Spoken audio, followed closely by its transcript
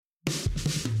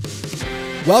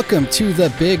Welcome to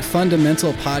the Big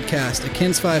Fundamental Podcast, a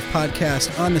Kins 5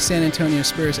 podcast on the San Antonio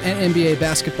Spurs and NBA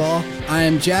basketball. I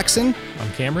am Jackson.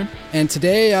 I'm Cameron. And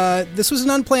today, this was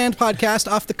an unplanned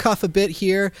podcast, off the cuff a bit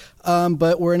here,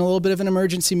 but we're in a little bit of an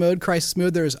emergency mode, crisis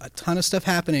mode. There's a ton of stuff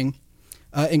happening,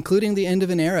 including the end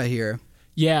of an era here.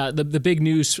 Yeah, the big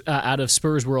news out of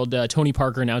Spurs world, Tony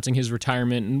Parker announcing his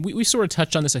retirement. And we sort of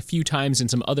touched on this a few times in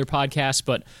some other podcasts,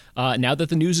 but now that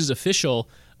the news is official,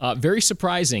 very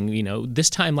surprising. You know, this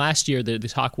time last year, the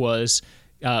talk was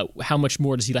how much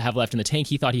more does he have left in the tank?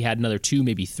 He thought he had another 2,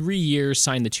 maybe 3 years,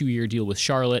 signed the 2-year deal with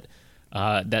Charlotte.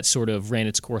 That sort of ran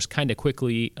its course kind of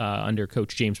quickly under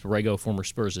Coach James Borrego, former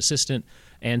Spurs assistant.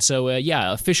 And so,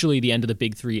 officially the end of the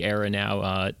Big Three era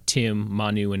now, Tim,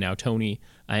 Manu, and now Tony.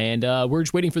 And we're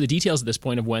just waiting for the details at this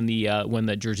point of when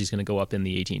the jersey's going to go up in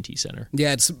the AT&T Center.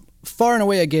 Yeah, it's far and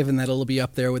away a given that it'll be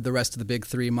up there with the rest of the Big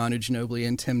Three, Manu Ginobili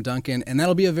and Tim Duncan, and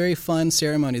that'll be a very fun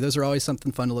ceremony. Those are always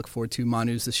something fun to look forward to.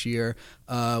 Manu's this year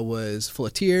was full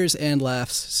of tears and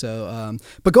laughs. So,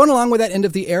 but going along with that end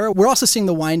of the era, we're also seeing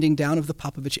the winding down of the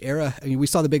Popovich era. I mean, we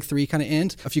saw the Big Three kind of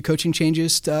end. A few coaching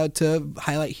changes to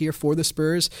highlight here for the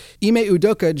Spurs. Ime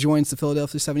Udoka joins the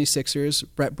Philadelphia 76ers.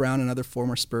 Brett Brown, another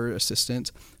former Spurs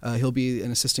assistant. He'll be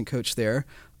an assistant coach there.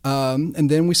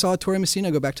 And then we saw Torrey Messina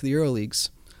go back to the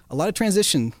EuroLeagues. A lot of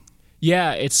transition.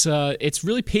 Yeah, it's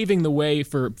really paving the way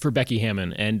for Becky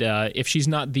Hammon. And if she's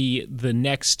not the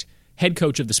next head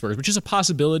coach of the Spurs, which is a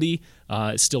possibility,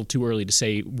 it's still too early to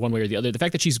say one way or the other. The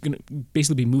fact that she's going to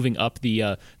basically be moving up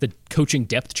the coaching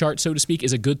depth chart, so to speak,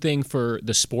 is a good thing for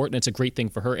the sport, and it's a great thing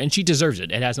for her. And she deserves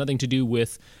it. It has nothing to do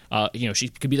with, she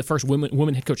could be the first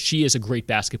woman head coach. She is a great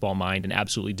basketball mind and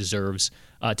absolutely deserves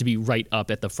to be right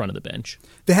up at the front of the bench.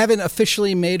 They haven't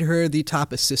officially made her the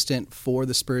top assistant for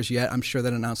the Spurs yet. I'm sure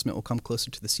that announcement will come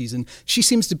closer to the season. She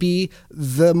seems to be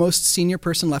the most senior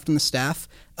person left on the staff,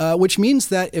 which means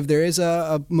that if there is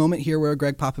a moment here where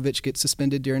Greg Popovich gets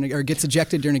suspended gets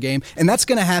ejected during a game, and that's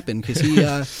going to happen because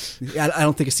he, I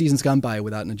don't think a season's gone by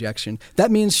without an ejection.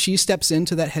 That means she steps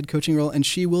into that head coaching role, and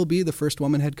she will be the first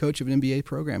woman head coach of an NBA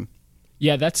program.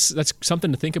 Yeah, that's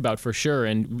something to think about for sure,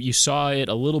 and you saw it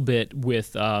a little bit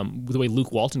with the way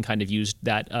Luke Walton kind of used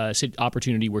that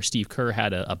opportunity where Steve Kerr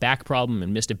had a back problem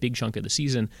and missed a big chunk of the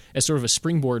season as sort of a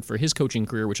springboard for his coaching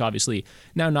career, which obviously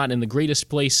now not in the greatest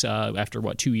place after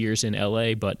 2 years in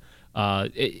LA, but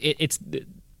it's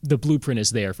the blueprint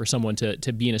is there for someone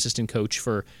to be an assistant coach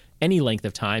for any length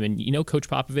of time, and Coach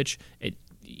Popovich.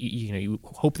 You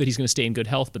hope that he's going to stay in good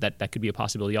health, but that could be a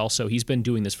possibility also. He's been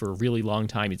doing this for a really long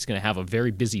time. He's going to have a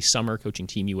very busy summer coaching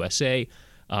Team USA,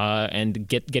 and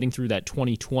getting through that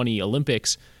 2020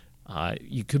 Olympics.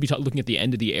 You could be looking at the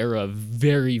end of the era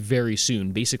very, very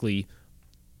soon. Basically,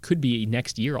 could be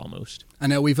next year almost. I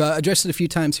know we've addressed it a few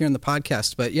times here on the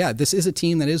podcast, but yeah, this is a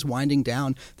team that is winding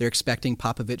down. They're expecting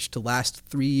Popovich to last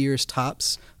 3 years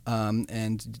tops.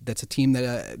 And that's a team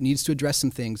that needs to address some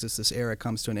things as this era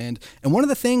comes to an end. And one of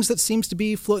the things that seems to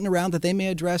be floating around that they may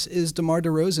address is DeMar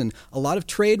DeRozan. A lot of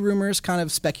trade rumors kind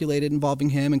of speculated involving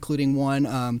him, including one,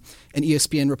 an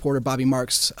ESPN reporter, Bobby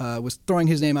Marks, was throwing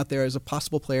his name out there as a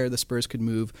possible player the Spurs could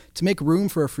move to make room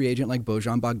for a free agent like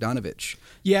Bojan Bogdanovic.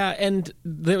 Yeah, and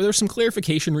there's some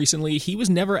clarification recently. He was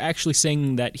never actually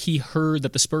saying that he heard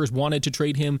that the Spurs wanted to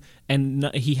trade him, and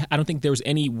I don't think there was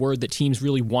any word that teams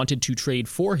really wanted to trade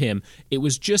for him. It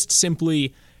was just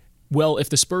simply, well, if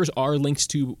the Spurs are linked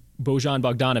to Bojan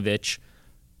Bogdanovic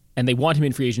and they want him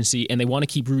in free agency and they want to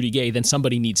keep Rudy Gay, then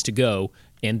somebody needs to go.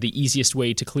 And the easiest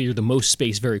way to clear the most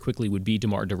space very quickly would be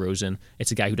DeMar DeRozan.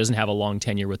 It's a guy who doesn't have a long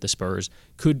tenure with the Spurs,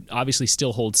 could obviously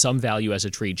still hold some value as a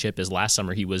trade chip, as last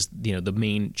summer he was the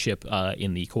main chip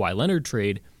in the Kawhi Leonard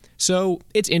trade. So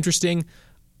it's interesting.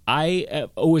 I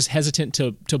was hesitant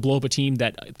to blow up a team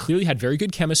that clearly had very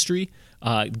good chemistry.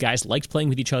 Guys liked playing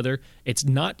with each other. It's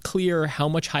not clear how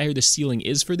much higher the ceiling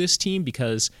is for this team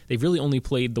because they've really only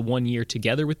played the 1 year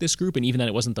together with this group, and even then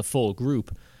it wasn't the full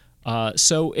group.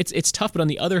 So it's tough, but on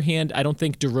the other hand, I don't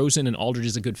think DeRozan and Aldridge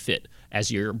is a good fit as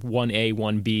your 1A,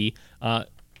 1B.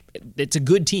 It's a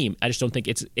good team. I just don't think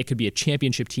it could be a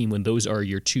championship team when those are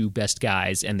your two best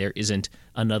guys and there isn't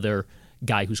another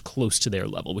guy who's close to their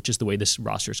level, which is the way this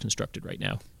roster is constructed right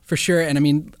now. For sure. And I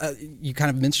mean, you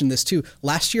kind of mentioned this too.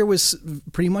 Last year was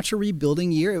pretty much a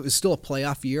rebuilding year. It was still a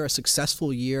playoff year, a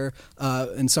successful year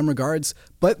in some regards.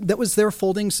 But they were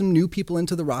folding some new people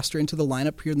into the roster, into the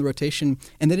lineup here in the rotation.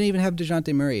 And they didn't even have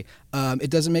DeJounte Murray. It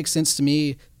doesn't make sense to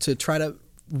me to try to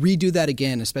redo that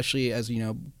again, especially as,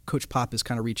 Coach Pop is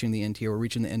kind of reaching the end here. We're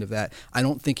reaching the end of that. I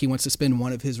don't think he wants to spend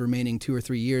one of his remaining 2 or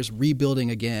 3 years rebuilding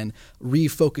again,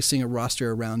 refocusing a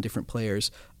roster around different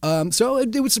players. So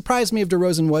it would surprise me if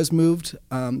DeRozan was moved.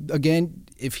 Again,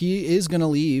 if he is going to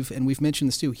leave, and we've mentioned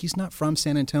this too, he's not from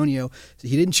San Antonio.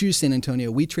 He didn't choose San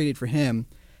Antonio. We traded for him.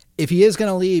 If he is going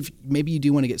to leave, maybe you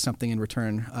do want to get something in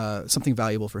return, something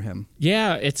valuable for him.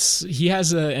 Yeah, he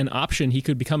has an option. He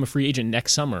could become a free agent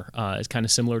next summer. It's kind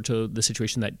of similar to the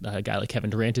situation that a guy like Kevin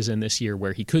Durant is in this year,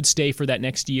 where he could stay for that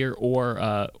next year or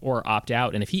opt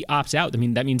out. And if he opts out,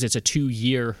 that means it's a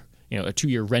 2-year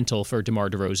rental for DeMar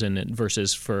DeRozan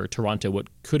versus for Toronto what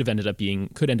could end up being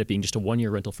just a 1-year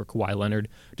rental for Kawhi Leonard.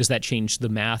 Does that change the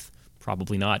math?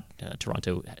 Probably not.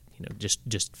 Toronto,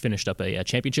 just finished up a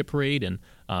championship parade, and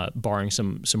barring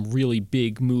some really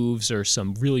big moves or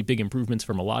some really big improvements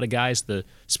from a lot of guys, the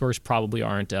Spurs probably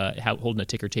aren't holding a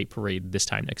ticker tape parade this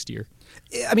time next year.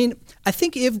 I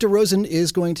think if DeRozan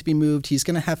is going to be moved, he's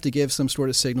going to have to give some sort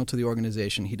of signal to the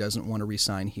organization he doesn't want to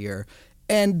re-sign here.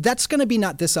 And that's going to be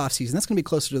not this offseason. That's going to be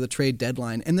closer to the trade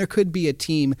deadline. And there could be a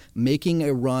team making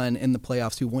a run in the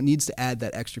playoffs who needs to add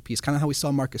that extra piece, kind of how we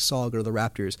saw Marc Gasol go to the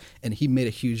Raptors, and he made a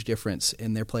huge difference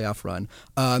in their playoff run.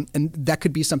 And that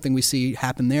could be something we see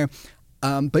happen there.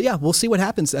 But yeah, we'll see what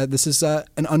happens. This is an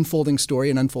unfolding story,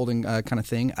 an unfolding kind of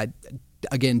thing.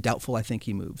 Again, doubtful I think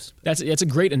he moves. That's a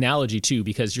great analogy, too,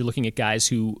 because you're looking at guys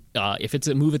who, if it's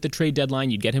a move at the trade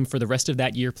deadline, you'd get him for the rest of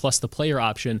that year plus the player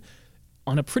option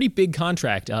on a pretty big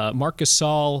contract. Marc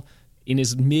Gasol, in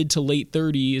his mid to late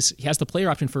 30s, he has the player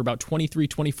option for about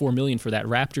 $23-24 million for that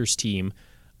Raptors team.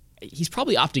 He's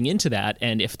probably opting into that,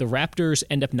 and if the Raptors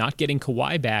end up not getting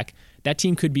Kawhi back, that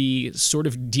team could be sort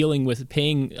of dealing with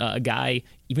paying a guy,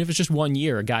 even if it's just 1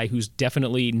 year, a guy who's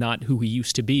definitely not who he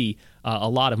used to be, a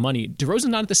lot of money. DeRozan's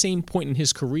not at the same point in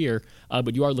his career,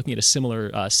 but you are looking at a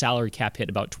similar salary cap hit,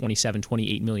 about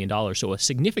 $27-28 million, so a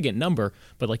significant number,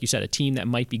 but like you said, a team that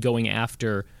might be going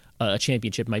after a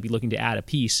championship, might be looking to add a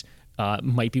piece,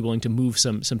 might be willing to move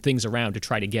some things around to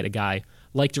try to get a guy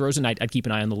like DeRozan. I'd keep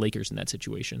an eye on the Lakers in that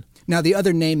situation. Now, the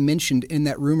other name mentioned in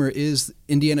that rumor is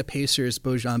Indiana Pacers'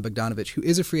 Bojan Bogdanovic, who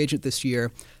is a free agent this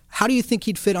year. How do you think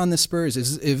he'd fit on the Spurs?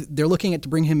 If they're looking to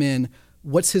bring him in,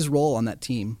 what's his role on that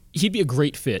team? He'd be a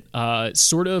great fit,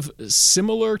 sort of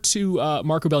similar to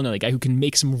Marco Bellinelli, a guy who can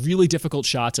make some really difficult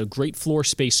shots, a great floor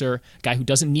spacer, guy who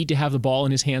doesn't need to have the ball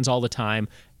in his hands all the time,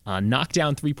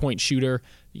 knockdown three-point shooter,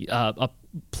 a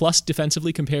plus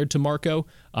defensively compared to Marco.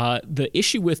 The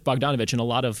issue with Bogdanovic, and a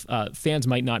lot of fans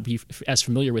might not be as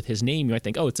familiar with his name, you might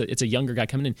think, it's a younger guy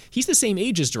coming in. He's the same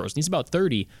age as DeRozan. He's about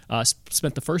 30,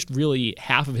 spent the first really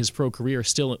half of his pro career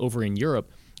still over in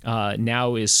Europe,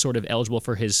 now is sort of eligible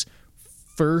for his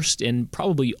first and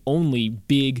probably only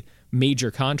big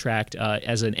major contract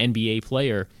as an NBA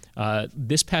player.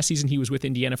 This past season, he was with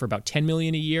Indiana for about $10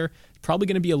 million a year, probably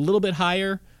going to be a little bit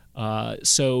higher.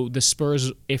 So the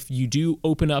Spurs, if you do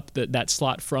open up that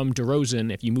slot from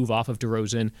DeRozan, if you move off of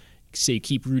DeRozan, say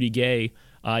keep Rudy Gay,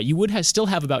 you would still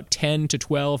have about 10 to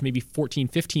 12, maybe 14,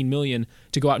 15 million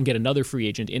to go out and get another free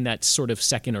agent in that sort of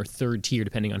second or third tier,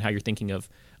 depending on how you're thinking of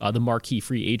the marquee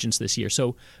free agents this year.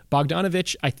 So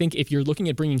Bogdanovic, I think if you're looking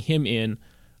at bringing him in,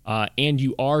 and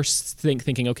you are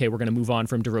thinking, okay, we're going to move on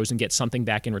from DeRozan, get something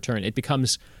back in return, it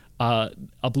becomes a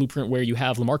blueprint where you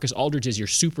have LaMarcus Aldridge as your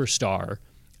superstar,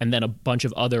 and then a bunch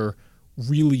of other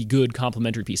really good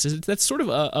complementary pieces. That's sort of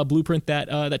a blueprint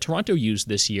that Toronto used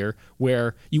this year,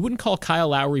 where you wouldn't call Kyle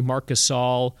Lowry, Marc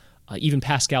Gasol, even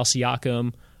Pascal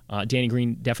Siakam, Danny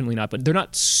Green, definitely not, but they're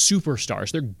not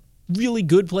superstars. They're really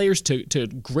good players to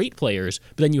great players,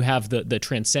 but then you have the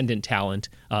transcendent talent,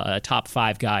 a top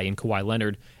 5 guy in Kawhi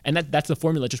Leonard, and that's the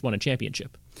formula that just won a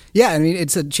championship. Yeah, I mean,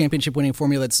 it's a championship-winning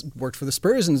formula that's worked for the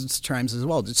Spurs in times as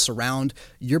well. Just surround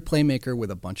your playmaker with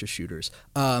a bunch of shooters.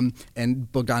 And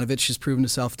Bogdanovic has proven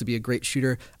himself to be a great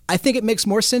shooter. I think it makes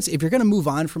more sense if you're going to move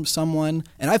on from someone,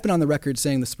 and I've been on the record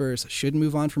saying the Spurs should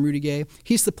move on from Rudy Gay.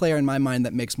 He's the player in my mind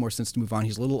that makes more sense to move on.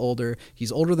 He's a little older.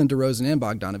 He's older than DeRozan and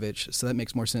Bogdanovic, so that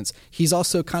makes more sense. He's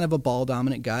also kind of a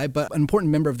ball-dominant guy, but an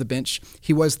important member of the bench.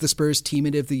 He was the Spurs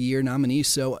Teammate of the Year nominee,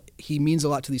 so he means a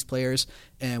lot to these players,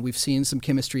 and we've seen some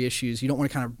chemistry issues. You don't want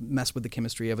to kind of mess with the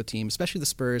chemistry of a team, especially the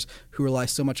Spurs, who rely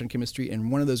so much on chemistry,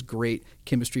 and one of those great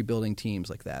chemistry-building teams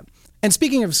like that. And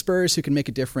speaking of Spurs who can make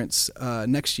a difference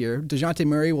next year, DeJounte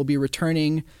Murray will be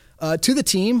returning to the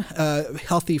team,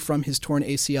 healthy from his torn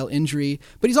ACL injury,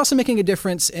 but he's also making a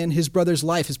difference in his brother's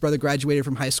life. His brother graduated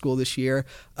from high school this year,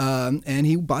 and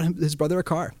he bought his brother a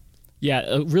car. Yeah,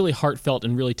 a really heartfelt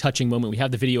and really touching moment. We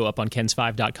have the video up on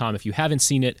kens5.com. If you haven't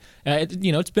seen it,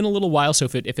 it's been a little while, so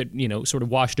if it sort of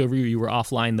washed over you, you were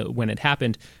offline when it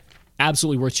happened,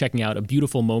 absolutely worth checking out. A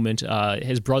beautiful moment.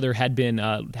 His brother had been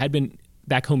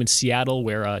back home in Seattle,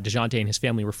 where DeJounte and his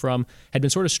family were from, had been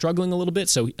sort of struggling a little bit,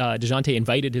 so DeJounte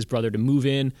invited his brother to move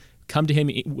in, come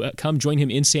join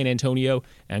him in San Antonio,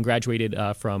 and graduated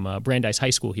from Brandeis High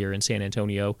School here in San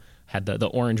Antonio. Had the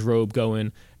orange robe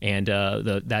going and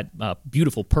that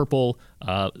beautiful purple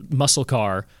muscle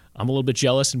car. I'm a little bit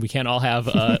jealous, and we can't all have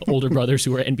older brothers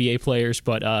who are NBA players,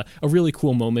 but a really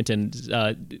cool moment. And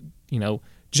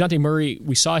DeJounte Murray,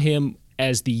 we saw him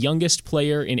as the youngest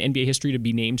player in NBA history to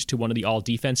be named to one of the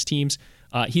all-defense teams.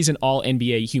 He's an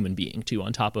all-NBA human being, too,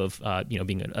 on top of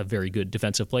being a very good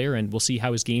defensive player, and we'll see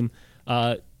how his game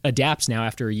adapts now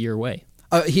after a year away.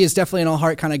 He is definitely an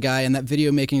all-heart kind of guy, and that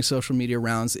video making social media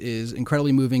rounds is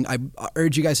incredibly moving. I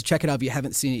urge you guys to check it out if you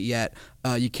haven't seen it yet.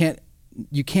 You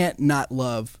can't not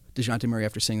love DeJounte Murray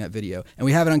after seeing that video. And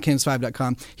we have it on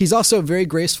kens5.com. He's also very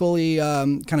gracefully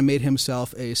kind of made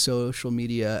himself a social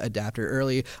media adapter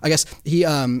early. I guess he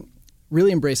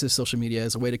really embraces social media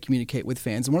as a way to communicate with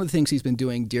fans. And one of the things he's been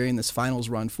doing during this finals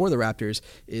run for the Raptors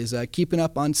is keeping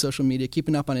up on social media,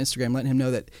 keeping up on Instagram, letting him know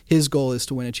that his goal is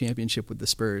to win a championship with the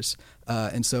Spurs.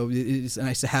 And so it's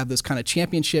nice to have those kind of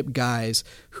championship guys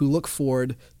who look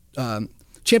forward,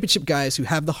 championship guys who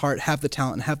have the heart, have the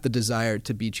talent, and have the desire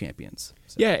to be champions.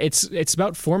 So. Yeah, it's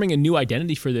about forming a new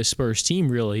identity for this Spurs team,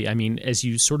 really. I mean, as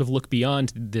you sort of look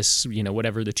beyond this,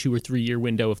 whatever the 2 or 3 year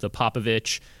window of the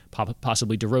Popovich,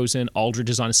 possibly DeRozan, Aldridge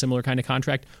is on a similar kind of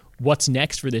contract. What's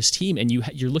next for this team? And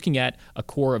you're looking at a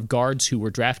core of guards who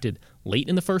were drafted late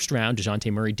in the first round, DeJounte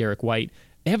Murray, Derek White.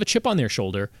 They have a chip on their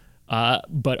shoulder,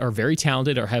 but are very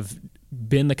talented or have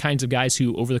been the kinds of guys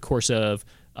who, over the course of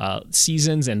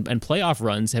seasons and playoff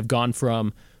runs, have gone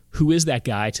from who is that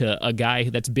guy to a guy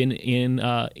that's been in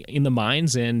the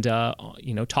minds and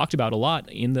talked about a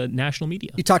lot in the national media.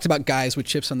 You talked about guys with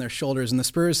chips on their shoulders, and the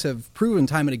Spurs have proven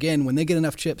time and again when they get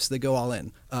enough chips, they go all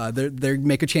in. They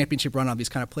make a championship run on these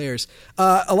kind of players.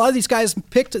 A lot of these guys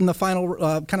picked in the final,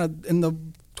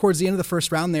 towards the end of the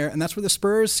first round there, and that's where the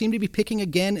Spurs seem to be picking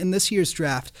again in this year's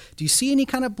draft. Do you see any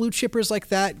kind of blue chippers like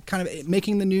that kind of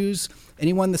making the news?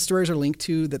 Anyone the Spurs are linked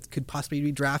to that could possibly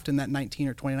be drafted in that 19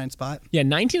 or 29 spot? Yeah,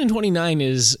 19 and 29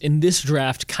 is, in this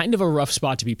draft, kind of a rough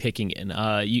spot to be picking in.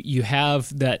 You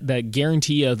have that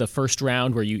guarantee of the first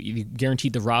round where you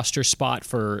guaranteed the roster spot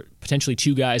for potentially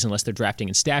 2 guys unless they're drafting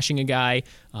and stashing a guy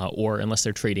or unless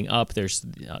they're trading up. There's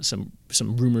some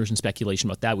rumors and speculation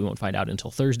about that. We won't find out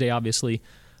until Thursday, obviously,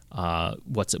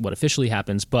 what officially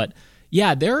happens. But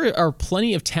yeah, there are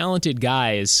plenty of talented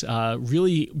guys.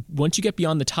 Really, once you get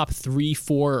beyond the top 3,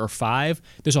 4, or 5,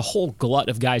 there's a whole glut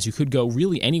of guys who could go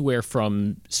really anywhere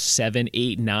from 7,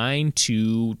 8, 9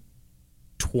 to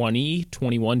 20,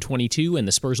 21, 22, and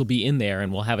the Spurs will be in there,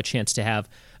 and we'll have a chance to have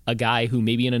a guy who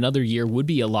maybe in another year would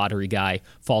be a lottery guy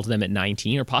fall to them at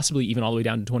 19 or possibly even all the way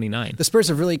down to 29. The Spurs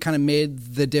have really kind of made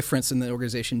the difference in the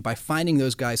organization by finding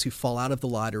those guys who fall out of the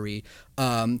lottery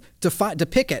to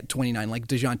pick at 29, like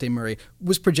DeJounte Murray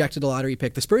was projected a lottery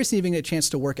pick. The Spurs didn't even get a chance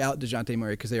to work out DeJounte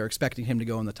Murray because they were expecting him to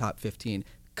go in the top 15.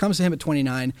 Comes to him at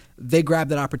 29, they grab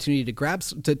that opportunity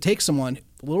to take someone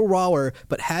a little rawer,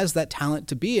 but has that talent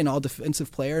to be an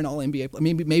all-defensive player, an all-NBA,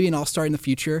 maybe an all-star in the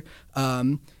future.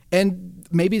 And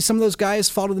maybe some of those guys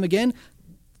fall to them again.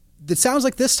 It sounds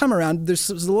like this time around, there's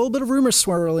a little bit of rumors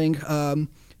swirling,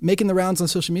 making the rounds on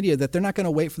social media that they're not going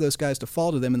to wait for those guys to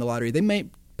fall to them in the lottery. They may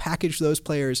package those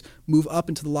players, move up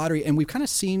into the lottery, and we've kind of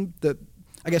seen the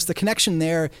connection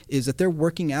there is that they're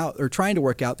working out or trying to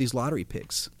work out these lottery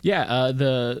picks. Yeah,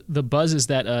 the buzz is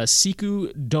that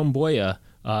Sekou Doumbouya,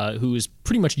 who is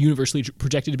pretty much universally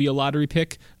projected to be a lottery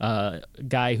pick,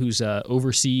 guy who's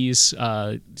overseas,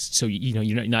 so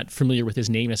you're not familiar with his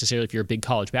name necessarily if you're a big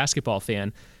college basketball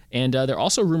fan. And there are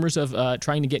also rumors of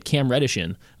trying to get Cam Reddish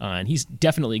in, and he's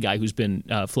definitely a guy who's been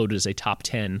floated as a top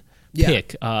 10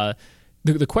 pick.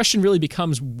 The question really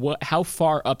becomes how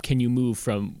far up can you move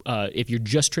from if you're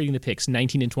just trading the picks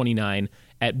 19 and 29,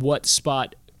 at what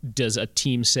spot does a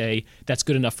team say that's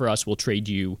good enough for us, we'll trade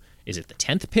you? Is it the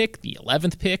 10th pick, the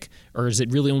 11th pick, or does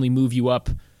it really only move you up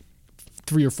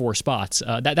 3 or 4 spots?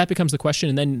 That becomes the question.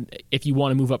 And then if you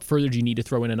want to move up further, do you need to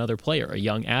throw in another player, a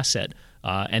young asset?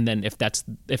 And then if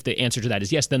the answer to that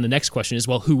is yes, then the next question is,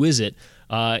 well, who is it?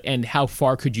 And how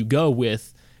far could you go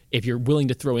with if you're willing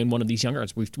to throw in one of these young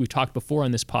guards? We've talked before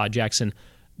on this pod, Jackson.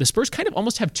 The Spurs kind of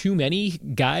almost have too many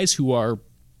guys who are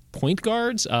point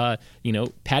guards.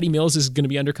 Patty Mills is going to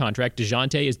be under contract.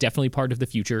 DeJounte is definitely part of the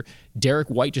future. Derek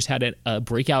White just had a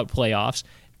breakout playoffs.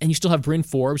 And you still have Bryn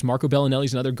Forbes. Marco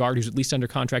Bellinelli's another guard who's at least under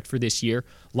contract for this year.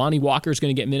 Lonnie Walker's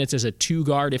going to get minutes as a 2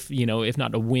 guard, if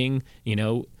not a wing.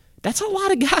 That's a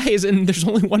lot of guys, and there's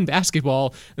only one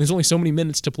basketball, and there's only so many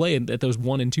minutes to play at those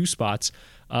 1 and 2 spots.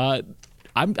 I'm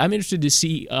interested to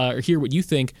see or hear what you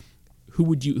think. Who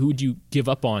would you give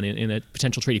up on in a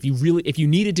potential trade if you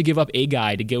needed to give up a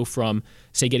guy to go from,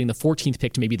 say, getting the 14th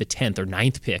pick to maybe the 10th or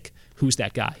 9th pick? Who's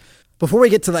that guy? Before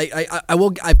we get to that,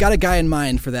 I've got a guy in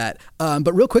mind for that.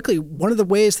 But real quickly, one of the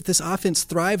ways that this offense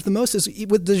thrived the most is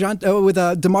with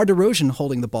DeMar DeRozan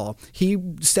holding the ball. He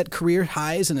set career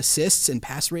highs in assists and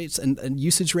pass rates and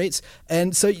usage rates,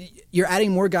 and so you're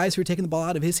adding more guys who are taking the ball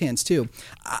out of his hands too.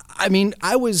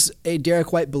 I was a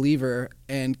Derek White believer,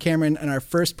 and Cameron, in our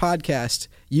first podcast,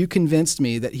 you convinced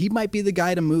me that he might be the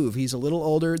guy to move. He's a little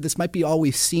older. This might be all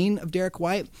we've seen of Derek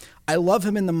White. I love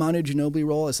him in the Manu Ginobili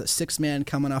role as a 6-man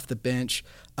coming off the bench.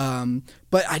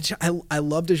 But I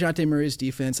love DeJounte Murray's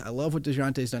defense. I love what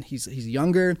DeJounte's done. He's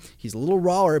younger. He's a little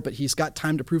rawer, but he's got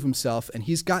time to prove himself, and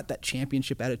he's got that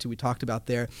championship attitude we talked about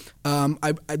there.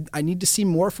 I need to see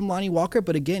more from Lonnie Walker,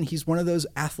 but again, he's one of those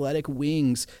athletic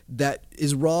wings that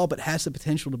is raw but has the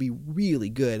potential to be really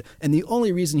good. And the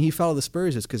only reason he fell to the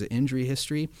Spurs is because of injury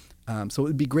history. So it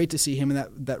would be great to see him in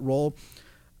that role.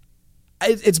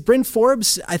 It's Bryn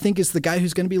Forbes, I think, is the guy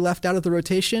who's going to be left out of the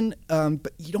rotation,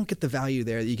 but you don't get the value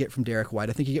there that you get from Derek White.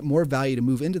 I think you get more value to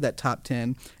move into that top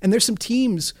 10. And there's some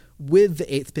teams with the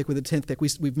 8th pick, with the 10th pick.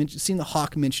 We've seen the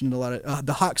Hawks mentioned in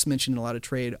a lot of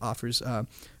trade offers, a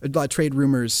lot of trade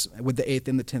rumors with the 8th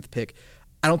and the 10th pick.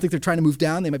 I don't think they're trying to move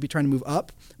down. They might be trying to move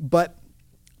up, but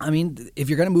if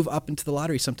you're going to move up into the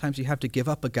lottery, sometimes you have to give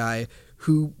up a guy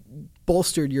who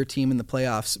bolstered your team in the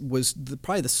playoffs, was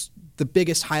probably the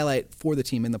biggest highlight for the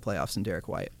team in the playoffs in Derek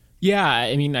White. Yeah,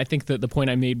 I think that the point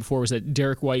I made before was that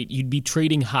Derek White, you'd be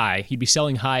trading high. You'd be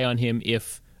selling high on him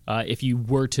if you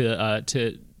were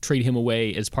to trade him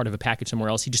away as part of a package somewhere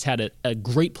else. He just had a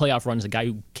great playoff run as a guy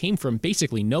who came from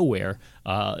basically nowhere.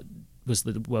 Was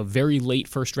a very late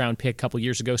first-round pick a couple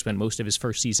years ago, spent most of his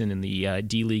first season in the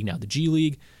D-League, now the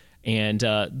G-League. And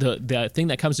the thing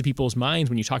that comes to people's minds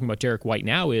when you're talking about Derek White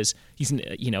now is he's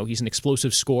an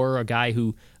explosive scorer, a guy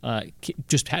who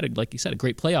just had, like you said, a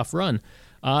great playoff run.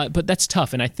 But that's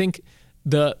tough. And I think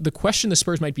the question the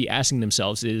Spurs might be asking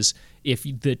themselves is, if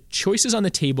the choices on the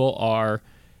table are,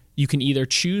 you can either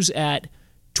choose at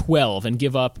 12 and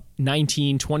give up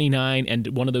 19, 29, and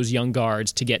one of those young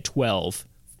guards to get 12,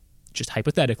 just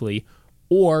hypothetically,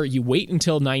 or you wait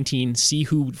until 19, see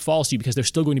who falls to you, because there's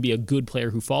still going to be a good player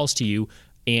who falls to you.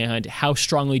 And how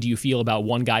strongly do you feel about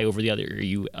one guy over the other?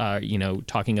 Are you,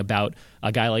 talking about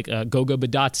a guy like Goga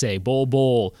Badatse,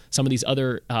 Bol, some of these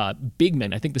other big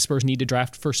men? I think the Spurs need to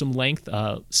draft for some length.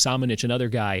 Samanic, another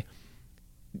guy.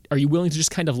 Are you willing to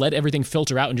just kind of let everything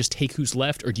filter out and just take who's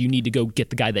left, or do you need to go get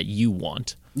the guy that you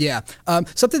want? Yeah.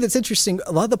 Something that's interesting,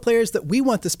 a lot of the players that we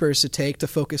want the Spurs to take to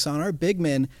focus on are big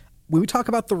men. When we talk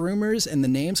about the rumors and the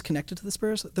names connected to the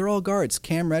Spurs, they're all guards.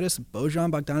 Cam Reddish,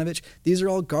 Bojan Bogdanovic, these are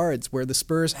all guards where the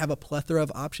Spurs have a plethora of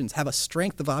options, have a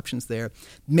strength of options there.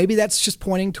 Maybe that's just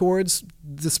pointing towards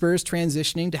the Spurs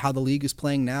transitioning to how the league is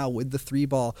playing now with the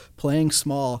 3-ball, playing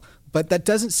small. But that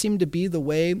doesn't seem to be the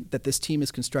way that this team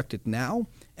is constructed now,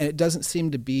 and it doesn't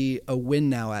seem to be a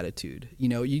win-now attitude. You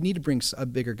need to bring a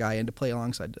bigger guy in to play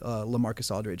alongside LaMarcus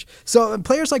Aldridge. So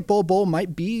players like Bol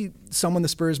might be someone the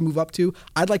Spurs move up to.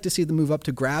 I'd like to see them move up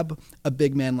to grab a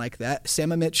big man like that.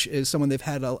 Samanic is someone they've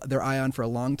had their eye on for a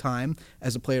long time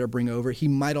as a player to bring over. He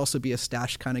might also be a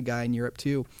stash kind of guy in Europe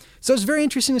too. So it's very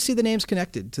interesting to see the names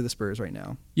connected to the Spurs right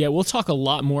now. Yeah, we'll talk a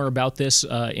lot more about this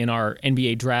in our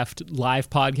NBA Draft Live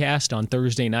podcast on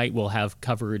Thursday night. We'll have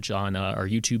coverage on our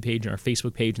YouTube page and our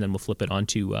Facebook page, and then we'll flip it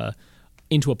onto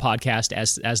into a podcast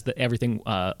as everything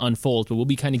unfolds. But we'll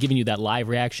be kind of giving you that live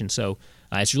reaction. So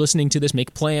as you're listening to this,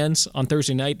 make plans on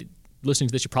Thursday night. Listening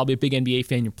to this, you're probably a big NBA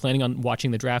fan. You're planning on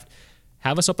watching the draft.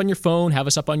 Have us up on your phone. Have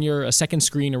us up on your second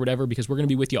screen or whatever, because we're going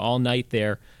to be with you all night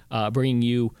there, bringing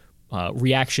you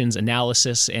reactions,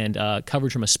 analysis, and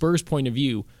coverage from a Spurs point of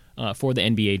view for the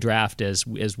NBA draft. As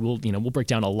we'll break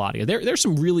down a lot of it. There's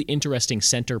some really interesting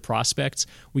center prospects.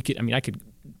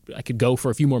 I could go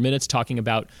for a few more minutes talking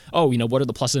about what are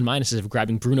the pluses and minuses of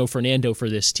grabbing Bruno Fernando for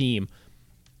this team.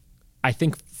 I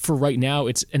think for right now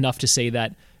it's enough to say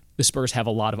that the Spurs have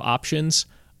a lot of options,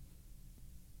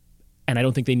 and I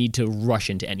don't think they need to rush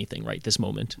into anything right this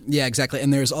moment. Yeah, exactly.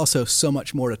 And there's also so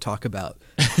much more to talk about.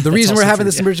 The reason we're having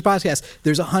this emergency podcast,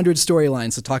 there's 100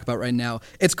 storylines to talk about right now.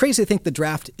 It's crazy to think the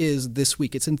draft is this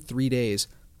week. It's in 3 days.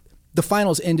 The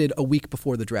finals ended a week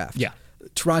before the draft. Yeah.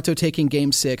 Toronto taking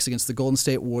Game 6 against the Golden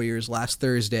State Warriors last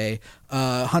Thursday,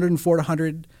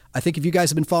 104-100. I think if you guys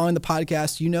have been following the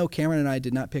podcast, you know Cameron and I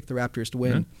did not pick the Raptors to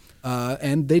win,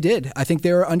 and they did. I think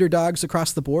they were underdogs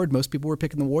across the board. Most people were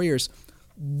picking the Warriors.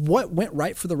 What went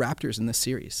right for the Raptors in this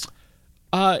series?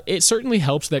 It certainly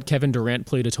helps that Kevin Durant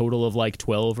played a total of like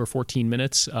 12 or 14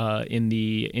 minutes in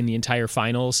the entire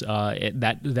finals.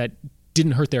 That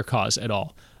didn't hurt their cause at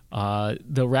all.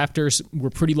 The Raptors were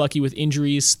pretty lucky with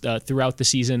injuries throughout the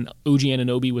season. OG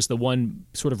Anunoby was the one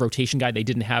sort of rotation guy they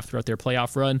didn't have throughout their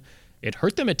playoff run. It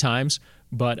hurt them at times,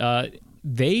 but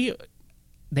they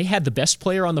had the best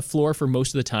player on the floor for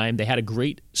most of the time. They had a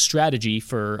great strategy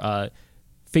for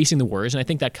facing the Warriors, and I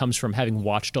think that comes from having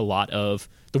watched a lot of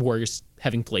the Warriors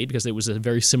having played, because it was a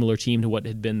very similar team to what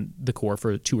had been the core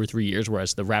for 2 or 3 years,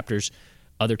 whereas the Raptors,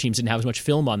 other teams didn't have as much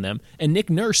film on them. And Nick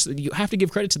Nurse, you have to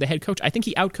give credit to the head coach. I think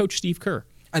he outcoached Steve Kerr.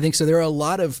 I think so. There are a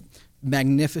lot of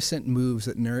magnificent moves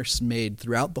that Nurse made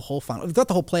throughout the whole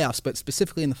playoffs, but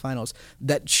specifically in the finals,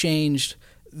 that changed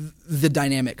the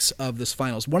dynamics of this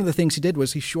finals. One of the things he did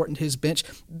was he shortened his bench.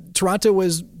 Toronto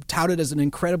was touted as an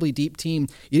incredibly deep team.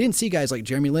 You didn't see guys like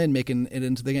Jeremy Lin making it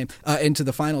into the game, into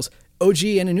the finals. OG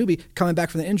Anunoby, coming back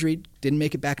from the injury, didn't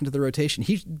make it back into the rotation.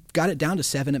 He got it down to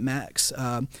 7 at max.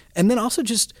 And then also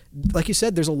just, like you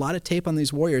said, there's a lot of tape on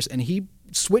these Warriors, and he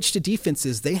switched to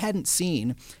defenses they hadn't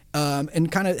seen,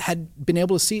 and kind of had been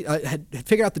able to see, had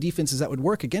figured out the defenses that would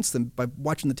work against them by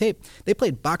watching the tape. They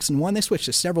played box and one. They switched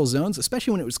to several zones,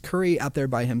 especially when it was Curry out there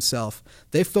by himself.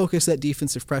 They focused that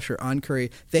defensive pressure on Curry.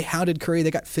 They hounded Curry.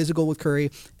 They got physical with Curry,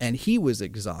 and he was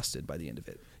exhausted by the end of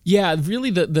it. Yeah,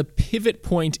 really the pivot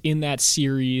point in that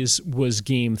series was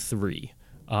Game 3.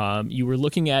 You were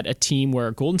looking at a team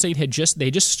where Golden State had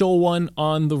just stole one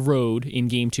on the road in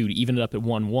Game 2 to even it up at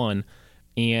 1-1,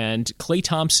 and Klay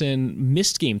Thompson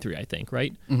missed Game 3, I think,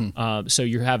 right? Mm-hmm. So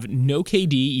you have no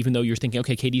KD, even though you're thinking,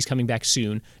 okay, KD's coming back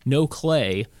soon. No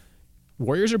Klay.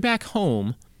 Warriors are back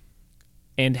home.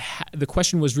 And the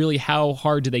question was really, how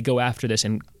hard do they go after this?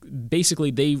 And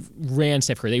basically, they ran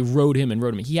Steph Curry. They rode him.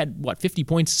 He had, 50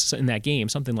 points in that game,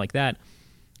 something like that.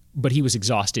 But he was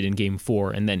exhausted in Game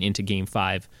 4 and then into Game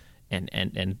 5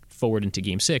 and forward into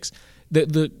Game 6.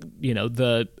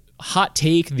 The hot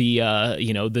take,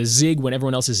 the zig when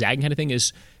everyone else is zagging kind of thing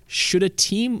is, should a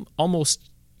team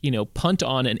almost, punt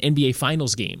on an NBA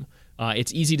Finals game?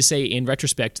 It's easy to say in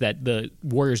retrospect that the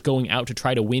Warriors going out to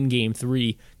try to win Game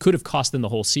 3 could have cost them the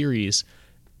whole series.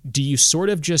 Do you sort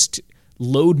of just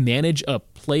load manage a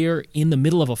player in the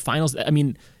middle of a finals? I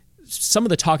mean, some of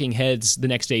the talking heads the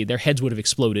next day, their heads would have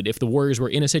exploded if the Warriors were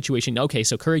in a situation, okay,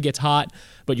 so Curry gets hot,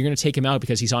 but you're going to take him out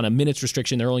because he's on a minutes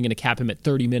restriction. They're only going to cap him at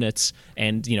 30 minutes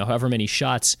and, however many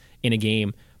shots in a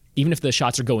game. Even if the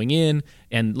shots are going in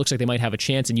and looks like they might have a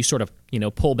chance, and you sort of,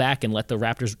 pull back and let the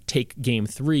Raptors take Game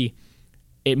 3,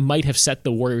 it might have set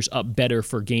the Warriors up better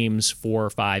for Games 4,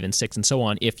 5, and 6, and so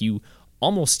on. If you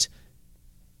almost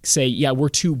say, yeah, we're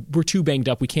too banged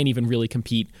up, we can't even really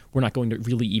compete, we're not going to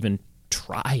really even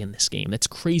try in this game. That's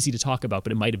crazy to talk about,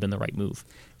 but it might have been the right move.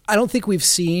 I don't think we've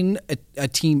seen a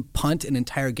team punt an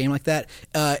entire game like that.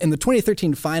 In the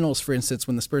 2013 finals, for instance,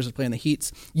 when the Spurs were playing the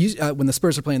Heat,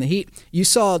 you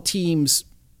saw teams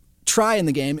try in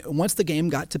the game. Once the game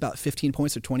got to about 15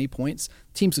 points or 20 points,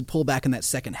 teams would pull back in that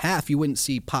second half. You wouldn't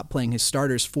see Pop playing his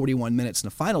starters 41 minutes in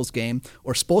a finals game,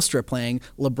 or Spoelstra playing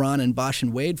LeBron and Bosh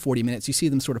and Wade 40 minutes. You see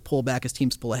them sort of pull back as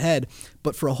teams pull ahead.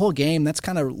 But for a whole game, that's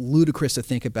kind of ludicrous to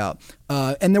think about.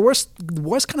 And there was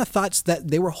kind of thoughts that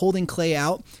they were holding Klay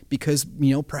out because,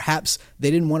 perhaps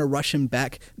they didn't want to rush him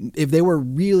back. If they were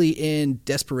really in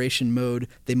desperation mode,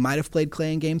 they might have played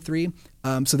Klay in Game 3.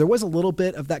 So there was a little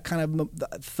bit of that kind of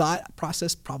thought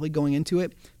process probably going into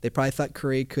it. They probably thought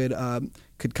Curry could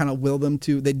kind of will them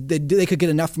to they could get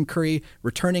enough from Curry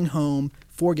returning home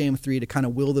for Game 3 to kind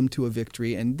of will them to a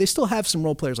victory. And they still have some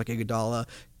role players like Iguodala,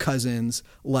 Cousins,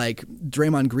 like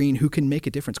Draymond Green, who can make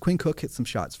a difference. Quinn Cook hit some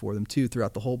shots for them too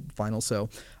throughout the whole final. So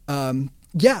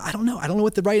yeah, I don't know. I don't know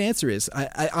what the right answer is.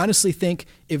 I honestly think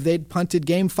if they'd punted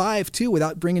Game 5 too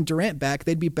without bringing Durant back,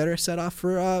 they'd be better set off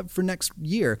for next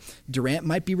year. Durant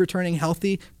might be returning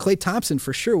healthy. Klay Thompson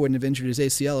for sure wouldn't have injured his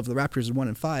ACL if the Raptors had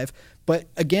 1-5. But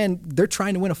again, they're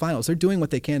trying to win a finals. They're doing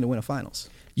what they can to win a finals.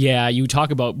 Yeah, you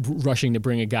talk about rushing to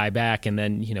bring a guy back, and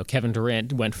then Kevin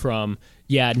Durant went from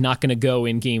not going to go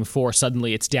in Game 4.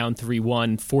 Suddenly it's down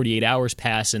 3-1. 48 hours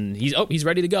pass, and he's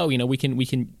ready to go. We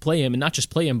can play him, and not just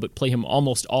play him, but play him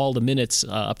almost all the minutes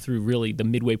up through really the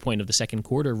midway point of the second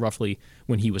quarter, roughly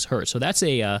when he was hurt. So that's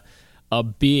a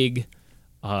big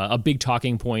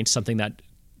talking point. Something that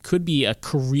could be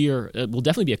will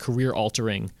definitely be a career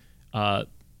altering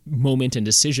moment and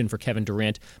decision for Kevin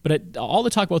Durant. But all the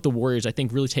talk about the Warriors, I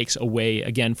think, really takes away,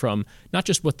 again, from not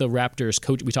just what the Raptors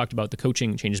coach, we talked about the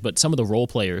coaching changes, but some of the role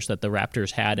players that the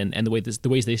Raptors had and the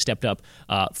ways they stepped up.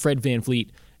 Fred VanVleet,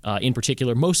 in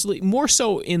particular, more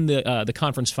so in the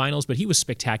conference finals, but he was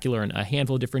spectacular in a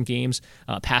handful of different games.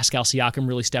 Pascal Siakam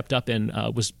really stepped up and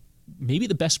was maybe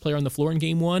the best player on the floor in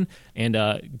Game 1, and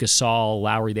Gasol,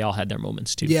 Lowry, they all had their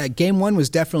moments too. Yeah, Game 1 was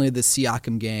definitely the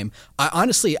Siakam game.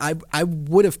 I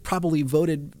would have probably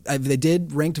voted, they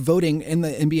did ranked voting in the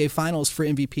NBA Finals for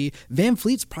MVP.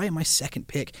 VanVleet's probably my second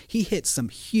pick. He hit some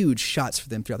huge shots for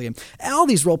them throughout the game. All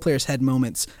these role players had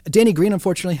moments. Danny Green,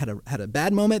 unfortunately, had a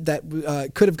bad moment that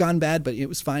could have gone bad, but it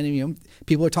was fine. You know,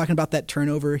 people are talking about that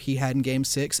turnover he had in Game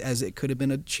 6 as it could have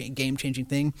been a game-changing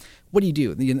thing. What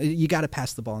do? You got to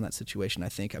pass the ball in that situation, I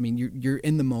think. I mean, you're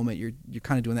in the moment. You're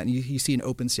kind of doing that. And you see an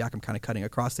open Siakam kind of cutting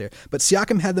across there. But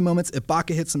Siakam had the moments.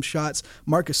 Ibaka hit some shots.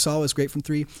 Marc Gasol was great from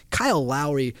 3. Kyle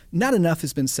Lowry, not enough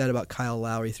has been said about Kyle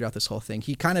Lowry throughout this whole thing.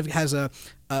 He kind of has a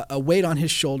weight on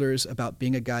his shoulders about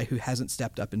being a guy who hasn't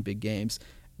stepped up in big games.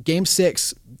 Game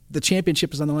 6, the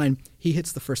championship is on the line. He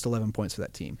hits the first 11 points for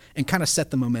that team and kind of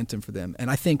set the momentum for them. And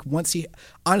I think honestly,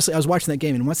 I was watching that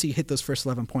game, and once he hit those first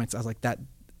 11 points, I was like,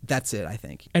 that's it, I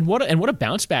think. And what a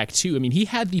bounce back, too. I mean, he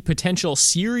had the potential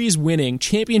series-winning,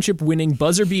 championship-winning,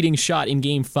 buzzer-beating shot in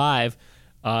Game 5.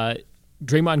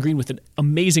 Draymond Green with an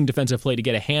amazing defensive play to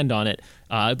get a hand on it.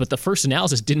 But the first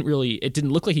analysis didn't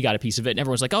look like he got a piece of it. And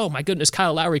everyone's like, oh, my goodness,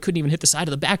 Kyle Lowry couldn't even hit the side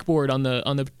of the backboard on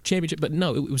the championship. But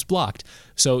no, it was blocked.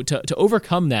 So to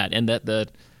overcome that and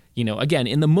again,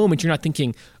 in the moment, you're not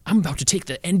thinking, I'm about to take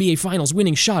the NBA Finals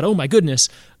winning shot. Oh, my goodness.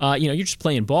 You're just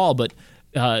playing ball. But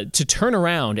to turn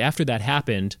around after that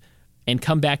happened and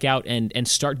come back out and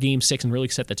start Game 6 and really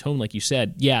set the tone, like you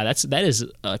said, yeah, that is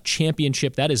a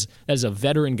championship. That is a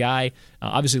veteran guy.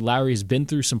 Obviously, Lowry has been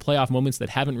through some playoff moments that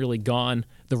haven't really gone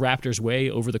the Raptors' way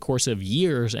over the course of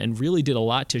years, and really did a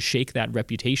lot to shake that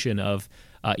reputation of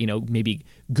maybe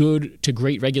good to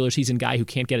great regular season guy who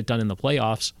can't get it done in the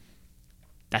playoffs.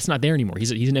 That's not there anymore.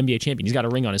 He's an NBA champion. He's got a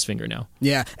ring on his finger now.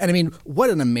 Yeah, and I mean, what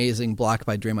an amazing block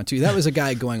by Draymond, too. That was a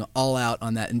guy going all out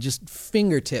on that and just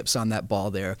fingertips on that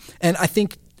ball there. And I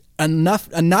think not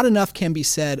enough can be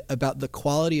said about the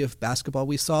quality of basketball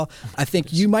we saw. I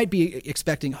think you might be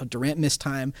expecting Durant missed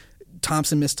time,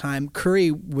 Thompson missed time.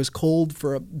 Curry was cold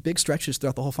for big stretches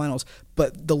throughout the whole finals,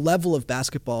 but the level of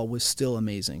basketball was still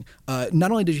amazing.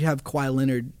 Not only did you have Kawhi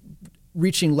Leonard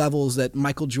reaching levels that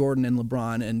Michael Jordan and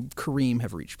LeBron and Kareem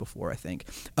have reached before, I think.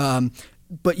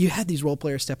 But you had these role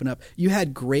players stepping up. You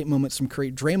had great moments from Curry.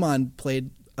 Draymond played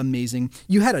amazing.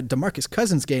 You had a DeMarcus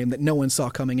Cousins game that no one saw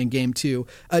coming in Game 2.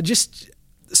 Just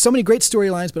so many great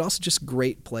storylines, but also just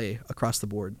great play across the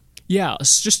board. Yeah,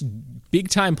 it's just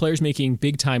big-time players making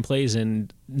big-time plays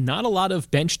and not a lot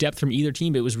of bench depth from either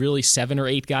team. It was really 7 or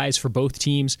 8 guys for both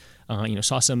teams.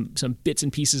 Saw some bits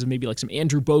and pieces of maybe like some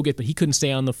Andrew Bogut, but he couldn't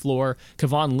stay on the floor.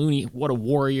 Kevon Looney, what a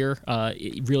warrior,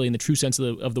 really in the true sense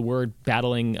of the word,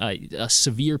 battling a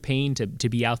severe pain to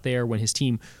be out there when his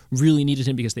team really needed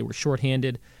him because they were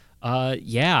shorthanded.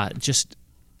 Just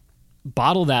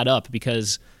bottle that up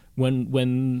because when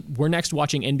we're next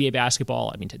watching NBA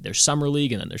basketball, I mean, there's Summer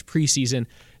League and then there's preseason.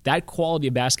 That quality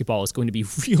of basketball is going to be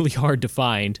really hard to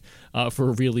find for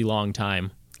a really long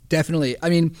time. Definitely. I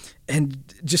mean, and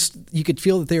just you could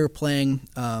feel that they were playing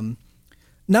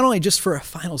not only just for a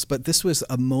finals, but this was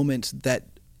a moment that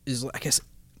is, I guess,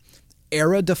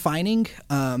 era-defining.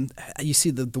 You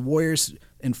see the Warriors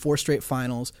in 4 straight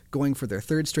finals going for their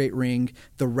 3rd straight ring.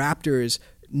 The Raptors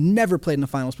never played in the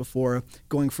finals before,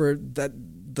 going for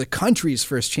the country's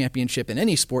first championship in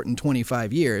any sport in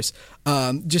 25 years.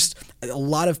 Just a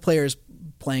lot of players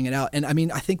playing it out. And I mean,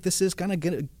 I think this is kind of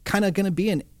going to be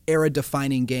an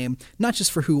era-defining game, not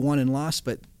just for who won and lost,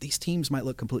 but these teams might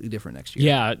look completely different next year.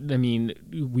 Yeah, I mean,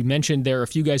 we mentioned there are a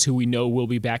few guys who we know will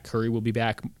be back. Curry will be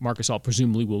back. Marc Gasol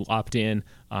presumably will opt in.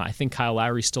 I think Kyle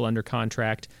Lowry's still under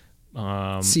contract.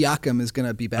 Siakam is going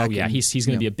to be back. Oh yeah, he's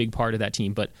going to be a big part of that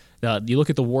team. But you look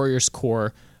at the Warriors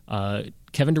core.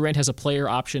 Kevin Durant has a player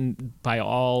option. By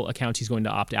all accounts, he's going to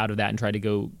opt out of that and try to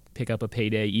go pick up a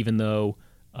payday, even though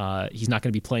he's not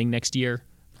going to be playing next year.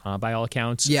 By all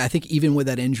accounts. Yeah, I think even with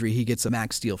that injury, he gets a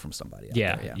max deal from somebody.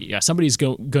 Yeah. Somebody's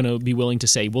going to be willing to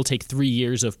say, we'll take 3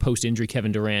 years of post-injury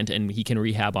Kevin Durant, and he can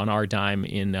rehab on our dime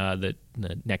in the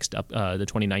next the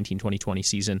 2019-2020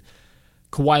 season.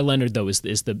 Kawhi Leonard, though, is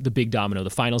the big domino. The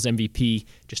Finals MVP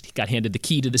just got handed the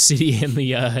key to the city in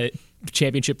the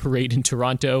championship parade in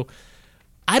Toronto.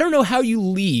 I don't know how you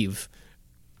leave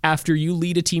after you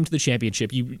lead a team to the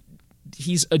championship.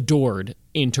 He's adored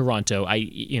in Toronto.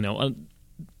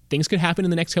 things could happen in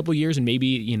the next couple of years, and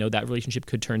maybe that relationship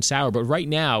could turn sour. But right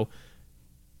now,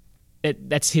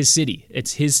 that's his city.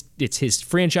 It's his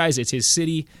franchise. It's his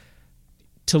city.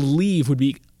 To leave would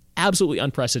be absolutely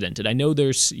unprecedented. I know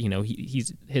there's,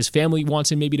 his family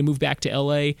wants him maybe to move back to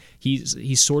LA.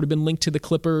 He's sort of been linked to the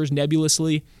Clippers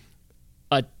nebulously.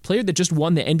 A player that just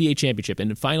won the NBA championship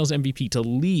and Finals MVP to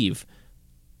leave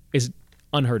is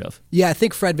unheard of. Yeah, I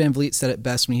think Fred VanVleet said it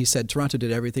best when he said Toronto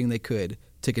did everything they could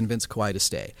to convince Kawhi to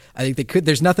stay. I think they could.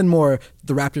 There's nothing more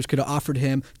the Raptors could have offered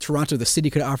him. Toronto, the city,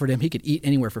 could have offered him. He could eat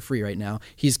anywhere for free right now.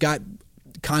 He's got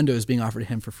condos being offered to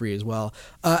him for free as well.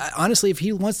 Honestly, if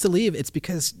he wants to leave, it's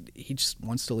because he just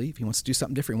wants to leave. He wants to do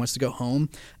something different. He wants to go home.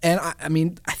 And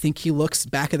I think he looks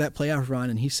back at that playoff run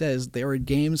and he says, there were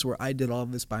games where I did all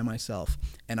of this by myself,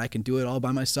 and I can do it all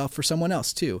by myself for someone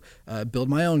else too. Build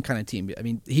my own kind of team. I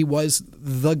mean, he was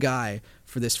the guy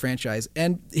for this franchise,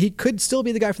 and he could still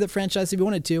be the guy for that franchise if he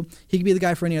wanted to. He could be the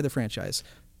guy for any other franchise.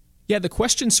 Yeah, the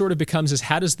question sort of becomes is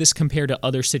how does this compare to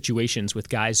other situations with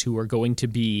guys who are going to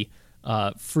be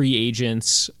free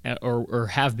agents or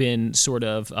have been sort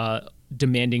of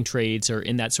demanding trades or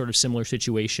in that sort of similar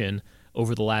situation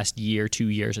over the last year, 2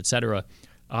 years, et cetera.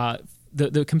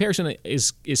 The comparison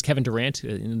is Kevin Durant,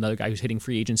 another guy who's hitting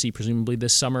free agency presumably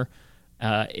this summer,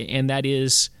 and that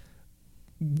is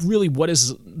really what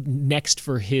is next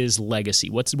for his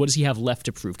legacy. What does he have left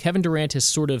to prove? Kevin Durant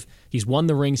has he's won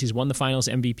the rings, he's won the Finals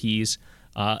MVPs,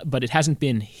 but it hasn't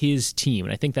been his team.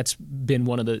 And I think that's been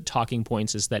one of the talking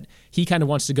points is that he kind of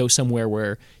wants to go somewhere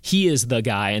where he is the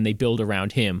guy and they build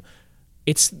around him.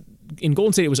 In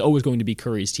Golden State, it was always going to be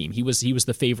Curry's team. He was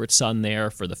the favorite son there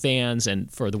for the fans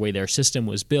and for the way their system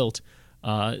was built.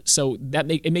 So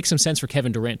it makes some sense for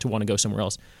Kevin Durant to want to go somewhere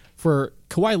else. For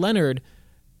Kawhi Leonard,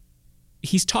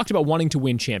 he's talked about wanting to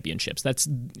win championships.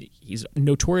 He's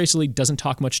notoriously doesn't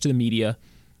talk much to the media,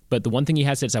 but the one thing he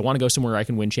has said is, I want to go somewhere where I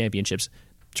can win championships.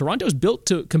 Toronto's built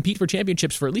to compete for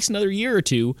championships for at least another year or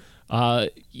two.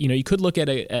 You could look at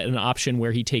an option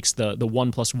where he takes the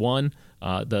 1+1,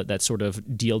 that sort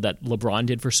of deal that LeBron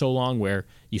did for so long, where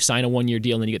you sign a 1-year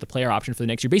deal and then you get the player option for the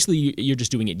next year. Basically, you're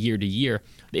just doing it year to year.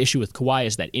 The issue with Kawhi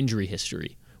is that injury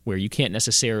history, where you can't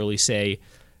necessarily say,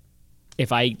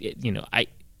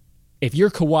 if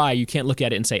you're Kawhi, you can't look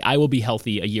at it and say, I will be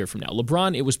healthy a year from now.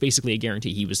 LeBron, it was basically a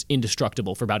guarantee. He was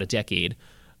indestructible for about a decade,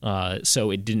 so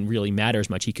it didn't really matter as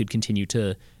much. He could continue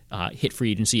to hit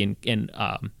free agency and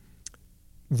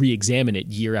re-examine it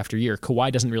year after year.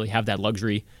 Kawhi doesn't really have that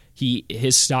luxury.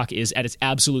 His stock is at its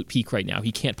absolute peak right now.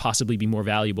 He can't possibly be more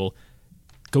valuable.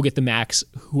 Go get the max,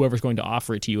 whoever's going to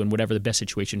offer it to you, and whatever the best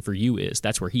situation for you is,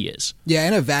 that's where he is. Yeah,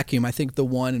 in a vacuum, I think the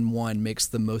 1-1 makes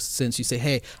the most sense. You say,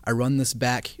 hey, I run this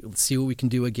back, let's see what we can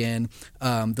do again.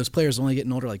 Those players are only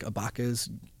getting older, like Ibaka's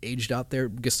aged out there,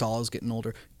 Gasol's getting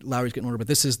older, Lowry's getting older, but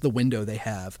this is the window they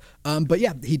have. But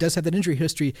yeah, he does have that injury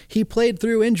history. He played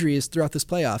through injuries throughout this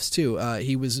playoffs too.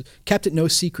 He was kept it no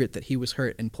secret that he was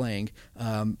hurt and playing,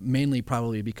 mainly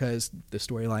probably because the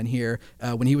storyline here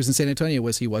when he was in San Antonio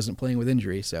was he wasn't playing with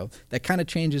injury. So that kind of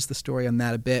changes the story on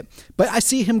that a bit. But I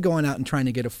see him going out and trying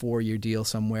to get a 4-year deal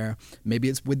somewhere. Maybe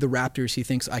it's with the Raptors. He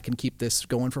thinks I can keep this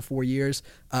going for 4 years.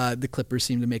 The Clippers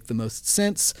seem to make the most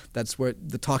sense. That's where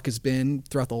the talk has been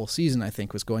throughout the whole season, I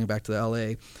think, was going back to the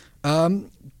LA.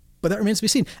 But that remains to be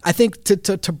seen. I think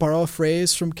to borrow a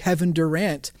phrase from Kevin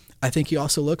Durant, I think he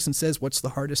also looks and says, what's the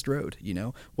hardest road?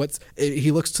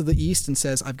 He looks to the East and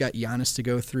says, I've got Giannis to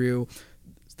go through.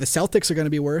 The Celtics are going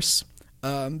to be worse.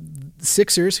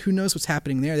 Sixers, who knows what's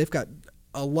happening there? They've got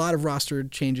a lot of roster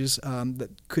changes that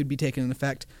could be taken into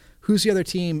effect. Who's the other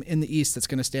team in the East that's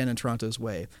going to stand in Toronto's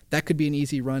way? That could be an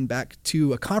easy run back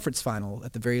to a conference final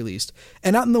at the very least.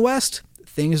 And out in the West,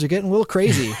 things are getting a little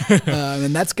crazy.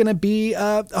 And that's going to be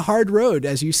a hard road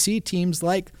as you see teams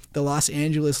like the Los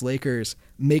Angeles Lakers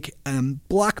make a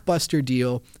blockbuster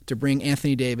deal to bring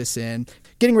Anthony Davis in,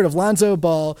 getting rid of Lonzo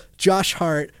Ball, Josh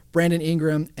Hart, Brandon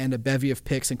Ingram, and a bevy of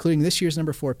picks, including this year's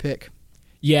number 4 pick.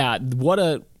 Yeah, what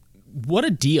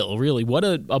a deal, really. What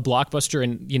a blockbuster.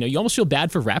 And, you almost feel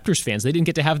bad for Raptors fans. They didn't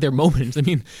get to have their moment. I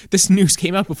mean, this news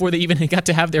came out before they even got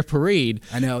to have their parade.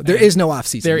 I know. There is no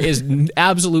offseason. There is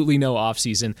absolutely no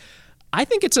offseason. I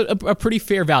think it's a pretty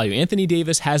fair value. Anthony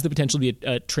Davis has the potential to be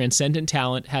a transcendent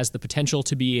talent, has the potential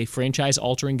to be a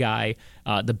franchise-altering guy,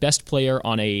 the best player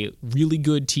on a really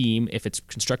good team if it's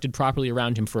constructed properly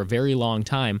around him for a very long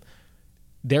time.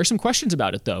 There are some questions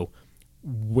about it, though.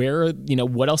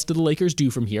 What else do the Lakers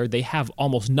do from here? They have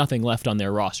almost nothing left on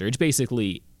their roster. It's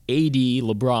basically AD,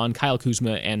 LeBron, Kyle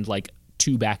Kuzma, and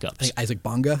 2 backups. I think Isaac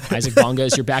Bonga. Isaac Bonga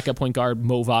is your backup point guard.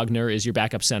 Mo Wagner is your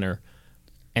backup center.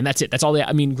 And that's it. That's all they.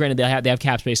 I mean, granted, they have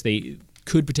cap space.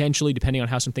 could potentially, depending on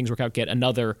how some things work out, get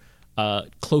another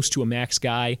close to a max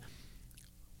guy.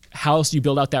 How else do you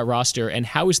build out that roster? And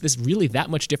how is this really that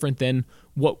much different than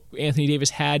what Anthony Davis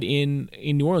had in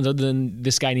New Orleans, other than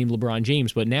this guy named LeBron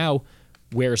James? But now,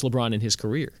 where's LeBron in his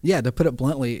career? Yeah, to put it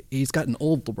bluntly, he's got an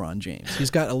old LeBron James. He's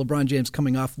got a LeBron James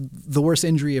coming off the worst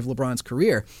injury of LeBron's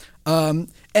career. And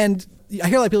I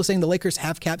hear a lot of people saying the Lakers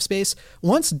have cap space.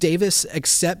 Once Davis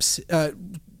accepts,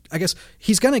 I guess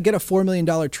he's going to get a $4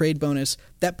 million trade bonus.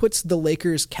 That puts the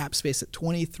Lakers cap space at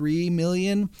 $23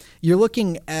 million. You're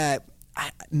looking at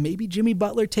maybe Jimmy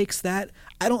Butler takes that.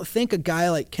 I don't think a guy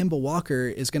like Kemba Walker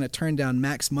is going to turn down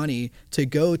max money to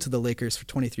go to the Lakers for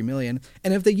 $23 million.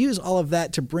 And if they use all of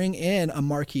that to bring in a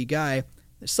marquee guy,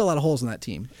 there's still a lot of holes in that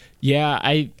team. Yeah,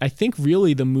 I think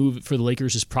really the move for the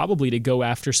Lakers is probably to go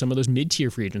after some of those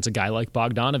mid-tier free agents, a guy like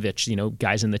Bogdanovich,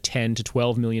 guys in the $10 to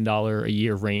 $12 million a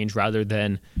year range, rather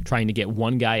than trying to get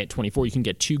one guy at 24. You can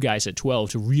get two guys at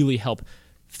 12 to really help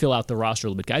fill out the roster a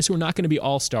little bit. Guys who are not going to be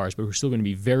all-stars, but who are still going to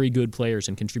be very good players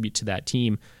and contribute to that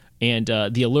team. And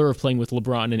the allure of playing with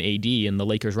LeBron and AD, and the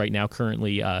Lakers right now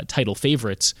currently title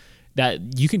favorites,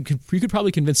 that you could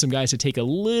probably convince some guys to take a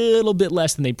little bit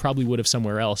less than they probably would have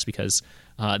somewhere else, because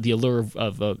the allure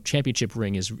of a championship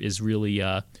ring is really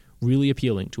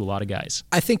appealing to a lot of guys.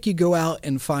 I think you go out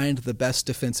and find the best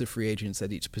defensive free agents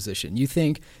at each position. You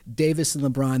think Davis and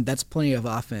LeBron, that's plenty of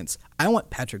offense. I want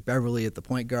Patrick Beverley at the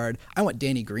point guard. I want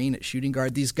Danny Green at shooting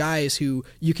guard. These guys who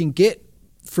you can get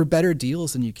for better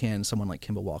deals than you can someone like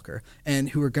Kemba Walker, and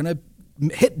who are going to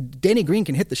hit. Danny Green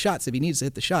can hit the shots if he needs to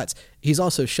hit the shots. He's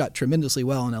also shot tremendously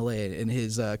well in LA in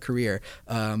his career.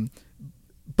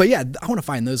 But yeah, I want to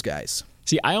find those guys.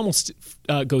 See, I almost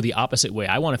go the opposite way.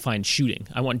 I want to find shooting.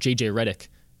 I want J.J. Redick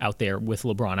out there with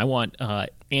LeBron. I want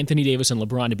Anthony Davis and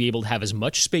LeBron to be able to have as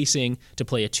much spacing to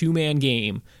play a two-man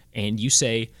game. And you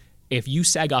say, if you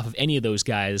sag off of any of those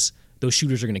guys, those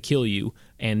shooters are going to kill you.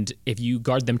 And if you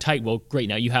guard them tight, well, great.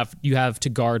 Now you have to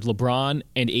guard LeBron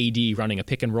and AD running a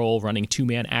pick and roll, running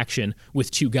two-man action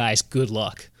with two guys. Good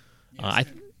luck. Yes.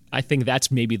 I think that's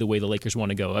maybe the way the Lakers want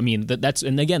to go. I mean,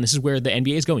 and again, this is where the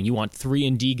NBA is going. You want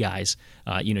 3-and-D guys.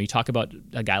 You talk about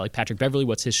a guy like Patrick Beverley.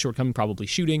 What's his shortcoming? Probably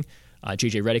shooting.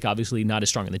 J.J. Redick, obviously not as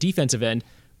strong on the defensive end.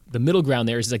 The middle ground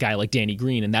there is a guy like Danny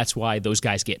Green, and that's why those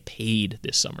guys get paid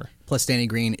this summer. Plus, Danny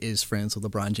Green is friends with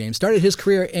LeBron James. Started his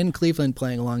career in Cleveland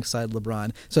playing alongside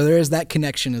LeBron. So there is that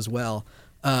connection as well.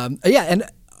 And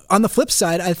on the flip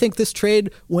side, I think this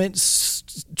trade went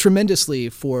tremendously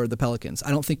for the Pelicans.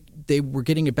 I don't think they were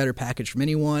getting a better package from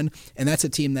anyone, and that's a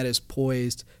team that is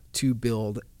poised to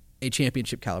build a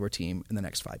championship caliber team in the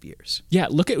next 5 years. Yeah,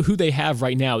 look at who they have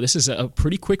right now. This is a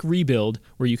pretty quick rebuild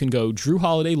where you can go Drew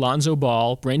Holiday, Lonzo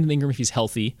Ball, Brandon Ingram if he's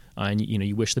healthy, and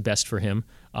you wish the best for him.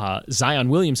 Zion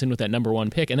Williamson with that number 1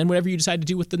 pick, and then whatever you decide to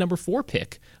do with the number 4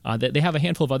 pick. They have a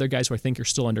handful of other guys who I think are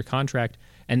still under contract,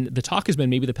 and the talk has been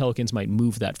maybe the Pelicans might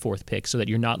move that 4th pick so that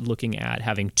you're not looking at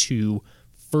having 2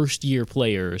 first-year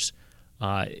players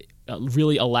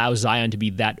really allow Zion to be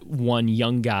that one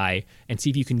young guy and see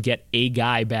if you can get a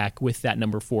guy back with that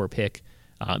number 4 pick.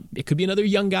 It could be another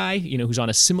young guy, who's on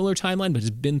a similar timeline but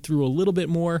has been through a little bit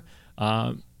more.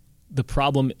 The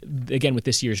problem, again, with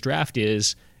this year's draft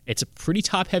is it's a pretty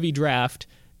top-heavy draft.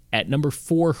 At number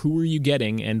 4, who are you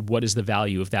getting, and what is the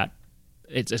value of that?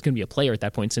 It's going to be a player at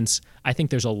that point, since I think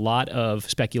there's a lot of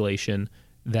speculation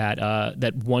that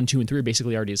 1, 2, and 3 are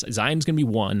basically already. Zion's going to be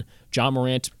 1. John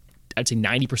Morant, I'd say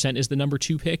 90% is the number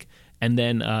 2 pick, and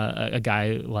then a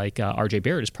guy like R.J.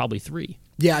 Barrett is probably 3.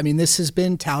 Yeah, I mean, this has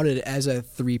been touted as a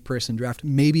 3-person draft,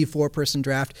 maybe 4-person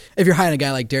draft, if you're high on a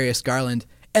guy like Darius Garland.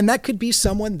 And that could be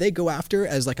someone they go after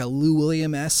as like a Lou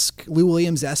Williams-esque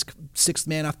 6th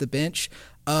man off the bench.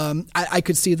 I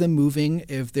could see them moving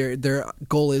if their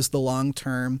goal is the long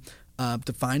term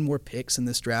to find more picks in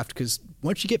this draft, because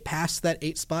once you get past that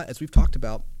 8 spot, as we've talked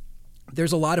about,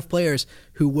 there's a lot of players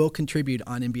who will contribute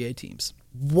on NBA teams.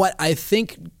 What I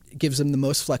think gives them the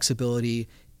most flexibility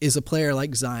is a player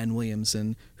like Zion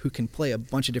Williamson, who can play a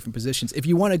bunch of different positions. If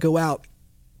you want to go out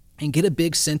and get a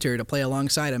big center to play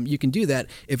alongside him, you can do that.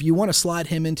 If you want to slide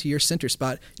him into your center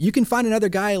spot, you can find another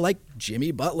guy like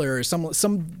Jimmy Butler or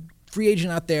some free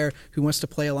agent out there who wants to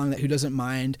play along that, who doesn't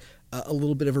mind a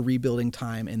little bit of a rebuilding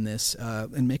time in this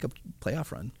and make a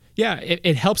playoff run. Yeah,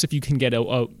 it helps if you can get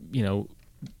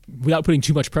without putting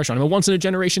too much pressure on him, a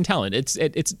once-in-a-generation talent.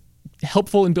 It's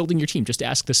helpful in building your team. Just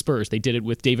ask the Spurs. They did it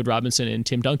with David Robinson and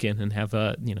Tim Duncan and have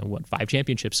 5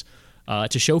 championships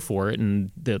to show for it.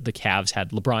 And the Cavs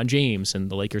had LeBron James and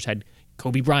the Lakers had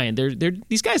Kobe Bryant.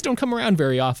 These guys don't come around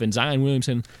very often. Zion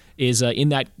Williamson is in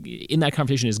that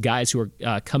conversation is guys who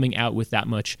are coming out with that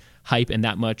much hype and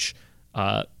that much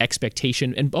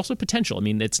expectation and also potential. I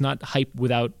mean, it's not hype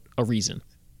without a reason.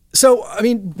 So, I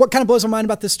mean, what kind of blows my mind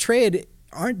about this trade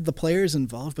aren't the players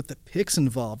involved, but the picks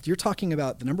involved. You're talking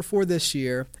about the number 4 this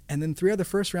year and then 3 other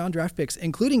first-round draft picks,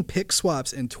 including pick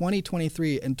swaps in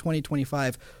 2023 and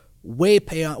 2025, way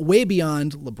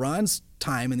beyond LeBron's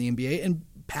time in the NBA and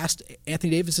past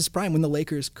Anthony Davis's prime when the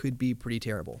Lakers could be pretty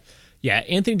terrible. Yeah,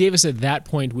 Anthony Davis at that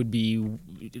point would be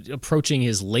approaching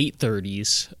his late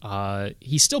 30s.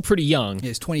 He's still pretty young.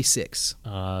 He's 26.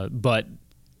 But,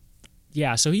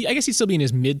 yeah, so I guess he'd still be in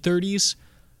his mid-30s.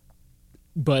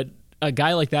 But a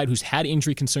guy like that who's had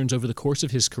injury concerns over the course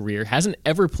of his career, hasn't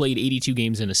ever played 82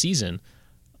 games in a season,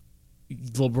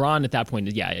 LeBron at that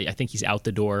point, yeah, I think he's out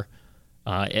the door.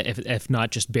 If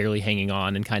not just barely hanging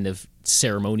on and kind of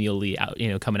ceremonially out,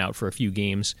 coming out for a few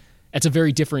games. It's a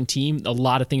very different team. A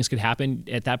lot of things could happen.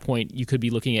 At that point, you could be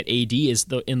looking at AD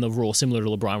in the role similar to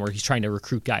LeBron, where he's trying to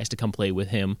recruit guys to come play with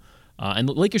him. And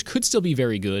the Lakers could still be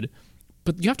very good.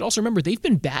 But you have to also remember, they've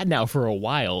been bad now for a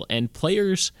while. And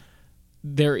players,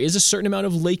 there is a certain amount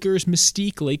of Lakers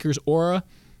mystique, Lakers aura.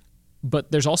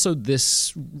 But there's also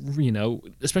this,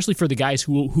 especially for the guys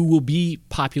who will be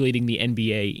populating the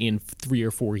NBA in 3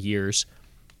 or 4 years,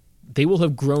 they will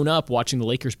have grown up watching the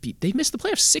Lakers beat. They've missed the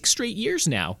playoffs 6 straight years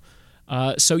now.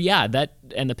 So yeah, that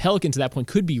and the Pelicans at that point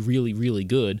could be really, really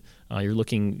good. You're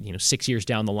looking, 6 years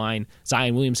down the line.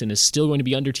 Zion Williamson is still going to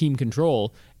be under team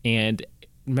control, and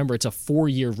remember, it's a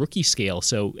 4-year rookie scale.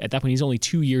 So at that point, he's only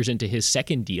 2 years into his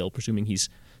second deal, presuming he's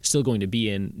still going to be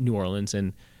in New Orleans,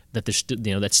 and that there's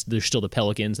there's still the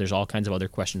Pelicans. There's all kinds of other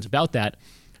questions about that,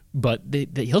 but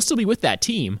he'll still be with that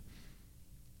team.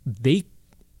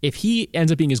 If he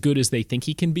ends up being as good as they think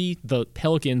he can be, the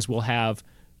Pelicans will have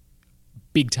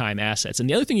big-time assets. And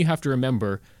the other thing you have to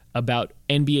remember about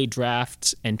NBA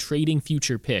drafts and trading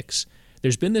future picks,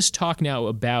 there's been this talk now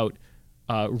about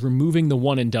removing the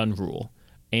one-and-done rule.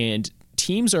 And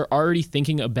teams are already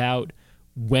thinking about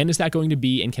when is that going to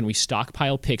be and can we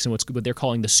stockpile picks and what they're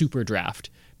calling the super draft.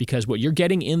 Because what you're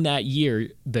getting in that year,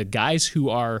 the guys who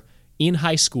are in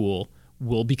high school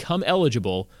will become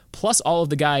eligible, plus all of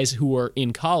the guys who are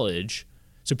in college.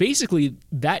 So basically,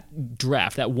 that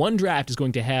one draft is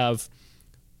going to have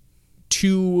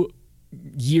 2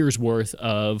 years worth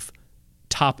of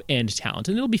top-end talent.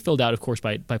 And it'll be filled out, of course,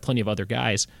 by plenty of other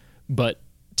guys. But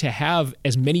to have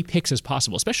as many picks as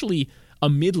possible, especially a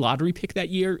mid-lottery pick that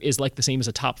year, is like the same as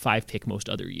a top 5 pick most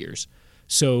other years.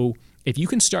 So if you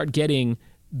can start getting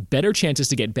better chances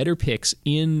to get better picks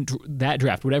in that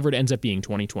draft, whatever it ends up being,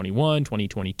 2021,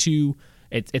 2022,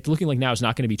 it's looking like now it's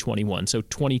not going to be 21. So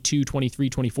 22, 23,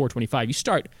 24, 25, you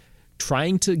start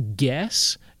trying to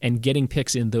guess and getting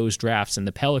picks in those drafts, and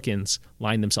the Pelicans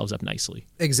line themselves up nicely.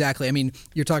 Exactly. I mean,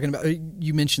 you're talking about,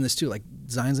 you mentioned this too, like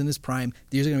Zion's in his prime.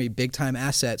 These are going to be big-time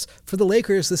assets. For the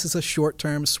Lakers, this is a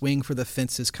short-term swing for the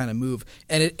fences kind of move,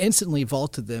 and it instantly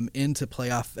vaulted them into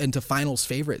finals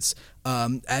favorites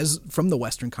as from the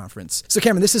Western Conference. So,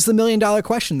 Cameron, this is the million-dollar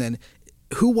question then.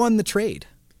 Who won the trade?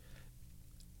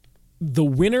 The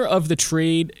winner of the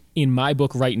trade, in my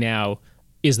book right now,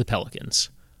 is the Pelicans.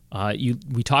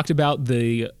 We talked about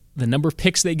the number of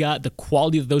picks they got, the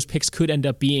quality of those picks could end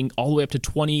up being all the way up to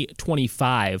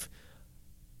 2025.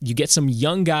 You get some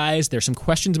young guys. There's some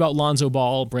questions about Lonzo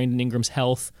Ball, Brandon Ingram's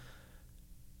health.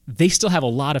 They still have a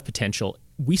lot of potential.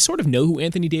 We sort of know who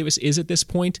Anthony Davis is at this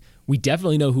point. We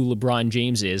definitely know who LeBron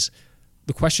James is.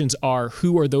 The questions are,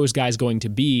 who are those guys going to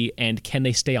be, and can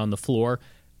they stay on the floor?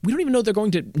 We don't even know they're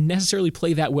going to necessarily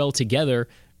play that well together.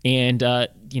 And,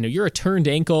 you're a turned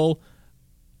ankle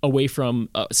away from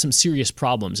some serious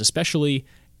problems, especially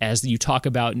as you talk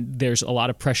about there's a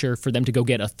lot of pressure for them to go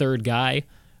get a third guy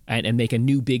and make a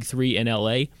new big three in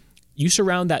LA. You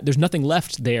surround that, there's nothing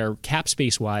left there cap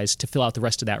space-wise to fill out the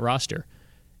rest of that roster.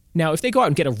 Now, if they go out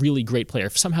and get a really great player,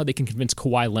 if somehow they can convince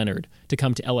Kawhi Leonard to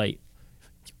come to LA,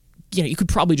 you could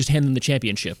probably just hand them the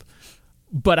championship.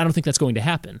 But I don't think that's going to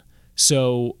happen.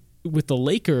 So with the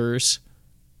Lakers,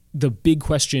 the big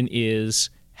question is,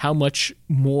 how much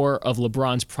more of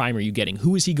LeBron's prime are you getting?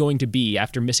 Who is he going to be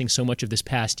after missing so much of this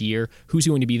past year? Who's he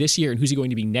going to be this year, and who's he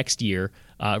going to be next year,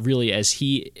 really, as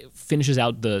he finishes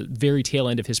out the very tail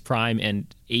end of his prime,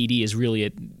 and AD is really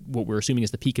at what we're assuming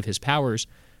is the peak of his powers.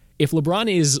 If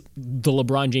LeBron is the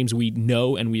LeBron James we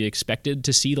know and we expected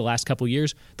to see the last couple of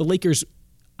years, the Lakers,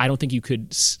 I don't think you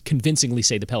could convincingly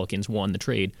say the Pelicans won the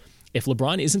trade. If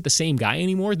LeBron isn't the same guy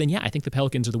anymore, then yeah, I think the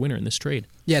Pelicans are the winner in this trade.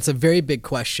 Yeah, it's a very big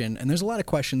question, and there's a lot of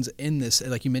questions in this.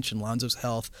 Like you mentioned, Lonzo's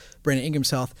health, Brandon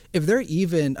Ingram's health. If they're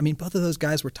even, both of those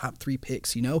guys were top 3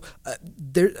 picks,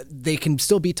 they can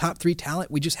still be top 3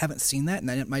 talent. We just haven't seen that, and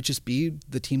then it might just be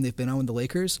the team they've been on with the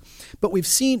Lakers. But we've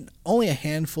seen only a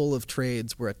handful of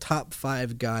trades where a top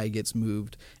 5 guy gets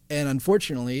moved. And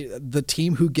unfortunately, the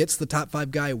team who gets the top 5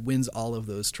 guy wins all of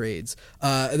those trades.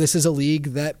 This is a league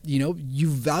that, you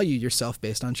value yourself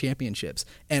based on championships.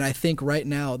 And I think right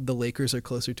now the Lakers are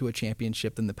closer to a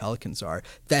championship than the Pelicans are.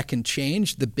 That can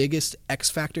change. The biggest X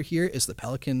factor here is the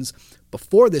Pelicans,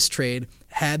 before this trade,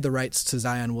 had the rights to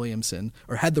Zion Williamson,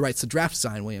 or had the rights to draft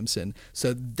Zion Williamson.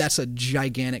 So that's a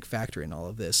gigantic factor in all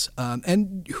of this.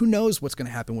 And who knows what's going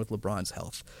to happen with LeBron's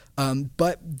health.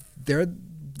 But they're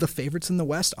the favorites in the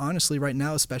West, honestly, right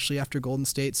now, especially after Golden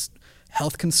State's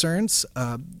health concerns.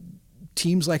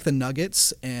 Teams like the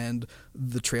Nuggets and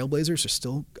the Trailblazers are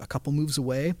still a couple moves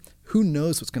away. Who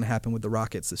knows what's going to happen with the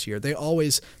Rockets this year? They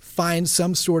always find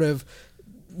some sort of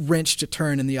wrench to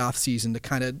turn in the offseason to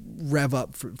kind of rev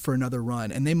up for another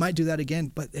run. And they might do that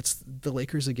again, but it's the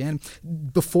Lakers again.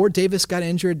 Before Davis got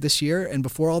injured this year and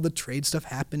before all the trade stuff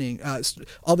happening,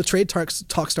 all the trade talk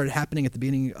started happening at the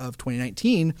beginning of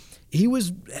 2019, he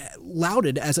was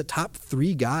lauded as a top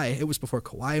 3 guy. It was before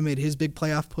Kawhi made his big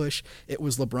playoff push. It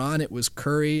was LeBron, it was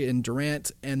Curry and Durant,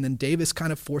 and then Davis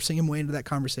kind of forcing him way into that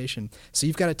conversation. So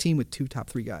you've got a team with 2 top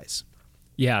 3 guys.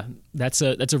 Yeah, that's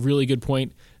a really good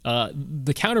point.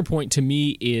 The counterpoint to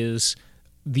me is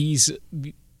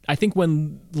I think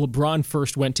when LeBron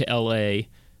first went to LA,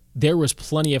 there was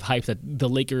plenty of hype that the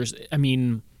Lakers, I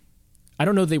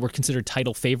don't know if they were considered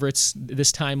title favorites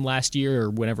this time last year or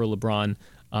whenever LeBron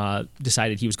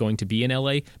decided he was going to be in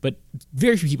LA, but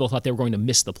very few people thought they were going to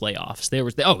miss the playoffs. They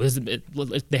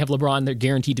have LeBron, they're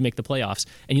guaranteed to make the playoffs.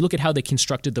 And you look at how they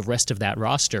constructed the rest of that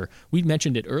roster. We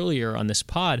mentioned it earlier on this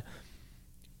pod.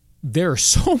 There are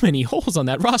so many holes on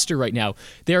that roster right now.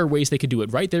 There are ways they could do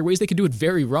it right. There are ways they could do it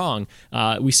very wrong.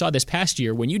 We saw this past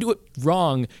year. When you do it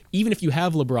wrong, even if you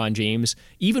have LeBron James,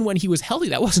 even when he was healthy,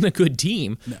 that wasn't a good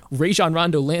team. No. Rajon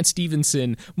Rondo, Lance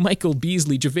Stevenson, Michael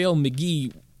Beasley, JaVale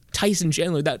McGee, Tyson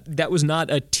Chandler, that was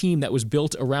not a team that was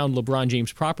built around LeBron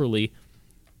James properly.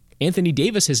 Anthony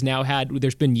Davis has now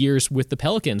there's been years with the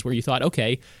Pelicans where you thought,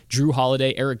 okay, Drew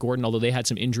Holiday, Eric Gordon, although they had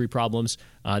some injury problems,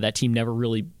 that team never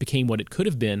really became what it could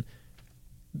have been.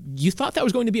 You thought that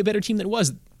was going to be a better team than it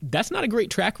was. That's not a great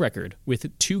track record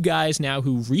with 2 guys now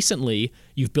who recently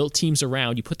you've built teams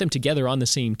around, you put them together on the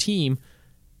same team,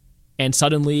 and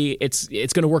suddenly it's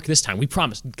going to work this time. We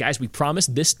promised. Guys, we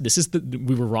promised this is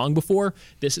we were wrong before.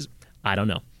 I don't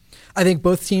know. I think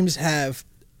both teams have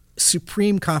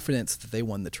supreme confidence that they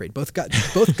won the trade. Both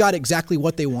got exactly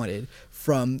what they wanted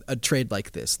from a trade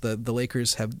like this. The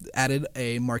Lakers have added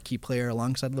a marquee player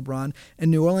alongside LeBron,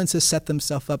 and New Orleans has set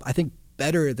themselves up, I think,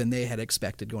 better than they had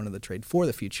expected going to the trade for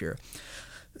the future.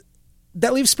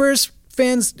 That leaves Spurs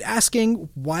fans asking,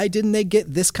 why didn't they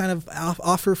get this kind of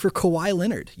offer for Kawhi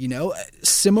Leonard?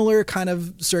 Similar kind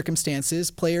of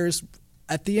circumstances, players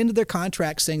at the end of their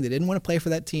contract saying they didn't want to play for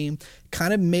that team,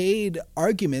 kind of made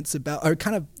arguments about, or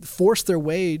kind of forced their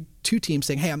way to teams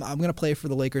saying, hey, I'm going to play for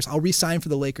the Lakers. I'll re-sign for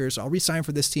the Lakers. I'll re-sign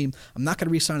for this team. I'm not going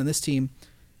to re-sign on this team.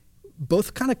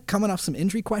 Both kind of coming off some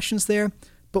injury questions there.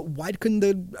 But why couldn't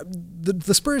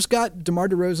the Spurs got DeMar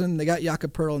DeRozan, they got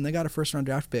Jakob Poeltl, and they got a first-round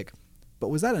draft pick. But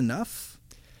was that enough?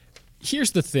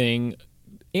 Here's the thing.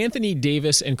 Anthony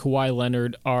Davis and Kawhi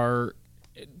Leonard are,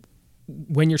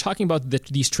 when you're talking about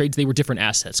these trades, they were different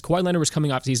assets. Kawhi Leonard was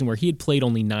coming off a season where he had played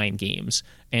only 9 games,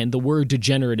 and the word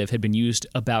degenerative had been used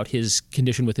about his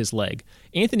condition with his leg.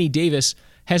 Anthony Davis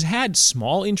has had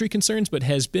small injury concerns, but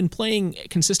has been playing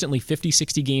consistently 50,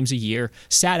 60 games a year,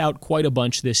 sat out quite a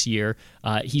bunch this year.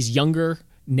 He's younger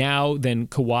now than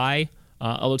Kawhi,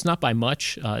 although it's not by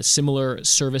much. Similar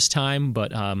service time,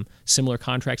 but similar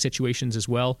contract situations as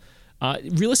well.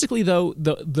 Realistically, though,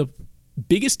 the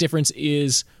biggest difference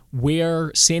is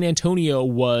where San Antonio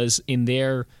was in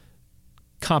their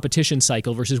competition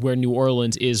cycle versus where New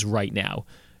Orleans is right now.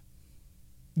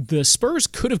 The Spurs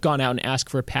could have gone out and asked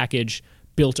for a package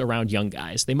built around young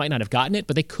guys. They might not have gotten it,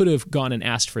 but they could have gone and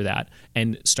asked for that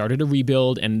and started a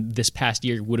rebuild, and this past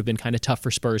year would have been kind of tough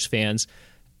for Spurs fans.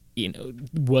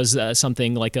 Was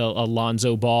something like a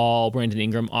Lonzo Ball, Brandon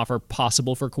Ingram offer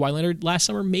possible for Kawhi Leonard last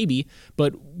summer? Maybe,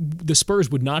 but the Spurs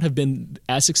would not have been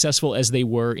as successful as they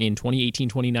were in 2018,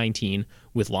 2019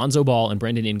 with Lonzo Ball and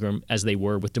Brandon Ingram as they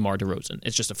were with DeMar DeRozan.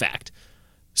 It's just a fact.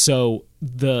 So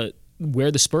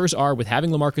where the Spurs are with having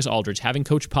LaMarcus Aldridge, having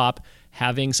Coach Pop,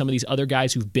 having some of these other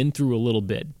guys who've been through a little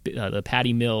bit, the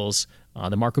Patty Mills,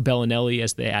 the Marco Bellinelli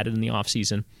as they added in the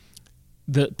offseason,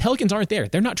 the Pelicans aren't there.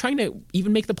 They're not trying to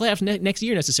even make the playoffs next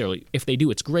year necessarily. If they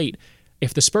do, it's great.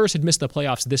 If the Spurs had missed the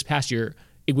playoffs this past year,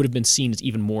 it would have been seen as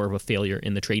even more of a failure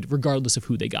in the trade, regardless of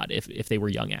who they got, if they were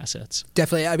young assets.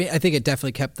 Definitely. I mean, I think it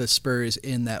definitely kept the Spurs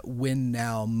in that win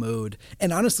now mode.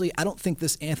 And honestly, I don't think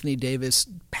this Anthony Davis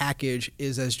package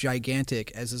is as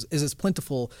gigantic, is as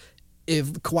plentiful if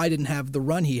Kawhi didn't have the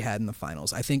run he had in the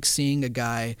finals. I think seeing a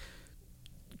guy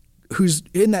who's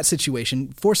in that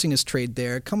situation, forcing his trade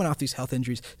there, coming off these health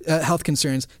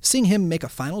concerns, seeing him make a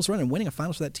finals run and winning a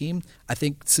finals for that team, I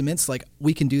think cements like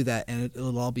we can do that and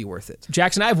it'll all be worth it.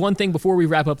 Jackson, I have one thing before we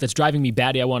wrap up that's driving me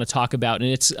batty I want to talk about, and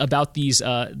it's about these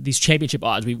championship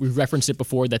odds. We referenced it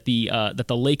before that the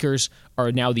Lakers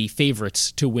are now the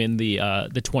favorites to win the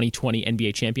 2020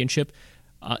 NBA championship.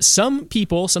 Some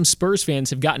Spurs fans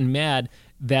have gotten mad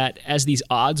that as these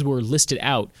odds were listed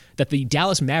out, that the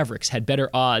Dallas Mavericks had better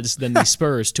odds than the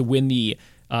Spurs to win the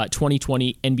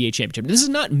 2020 NBA championship. This is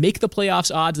not make the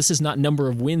playoffs odds. This is not number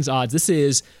of wins odds. This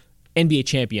is NBA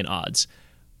champion odds.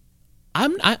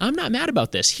 I'm not mad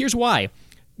about this. Here's why.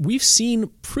 We've seen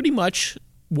pretty much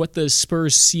what the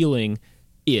Spurs ceiling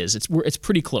is. It's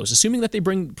pretty close. Assuming that they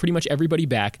bring pretty much everybody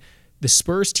back, the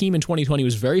Spurs team in 2020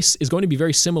 is going to be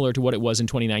very similar to what it was in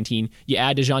 2019. You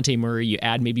add DeJounte Murray, you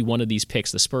add maybe one of these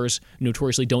picks. The Spurs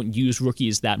notoriously don't use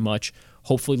rookies that much.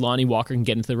 Hopefully Lonnie Walker can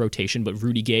get into the rotation, but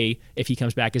Rudy Gay, if he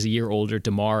comes back as a year older,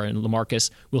 DeMar and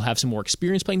LaMarcus will have some more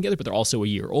experience playing together, but they're also a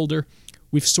year older.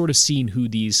 We've sort of seen who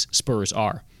these Spurs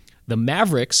are. The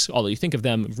Mavericks, although you think of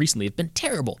them recently, have been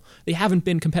terrible. They haven't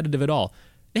been competitive at all.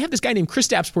 They have this guy named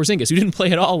Kristaps Porzingis who didn't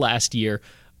play at all last year,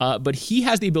 but he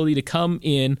has the ability to come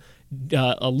in.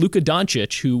 Luka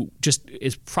Doncic, who just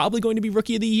is probably going to be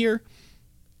Rookie of the Year.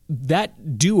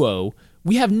 That duo,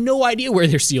 we have no idea where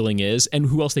their ceiling is and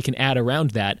who else they can add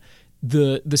around that.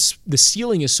 The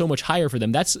ceiling is so much higher for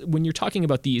them. That's when you're talking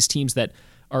about these teams that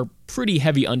are pretty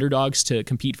heavy underdogs to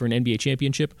compete for an NBA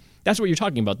championship. That's what you're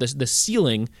talking about. The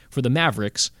ceiling for the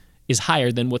Mavericks is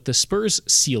higher than what the Spurs'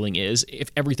 ceiling is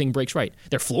if everything breaks right.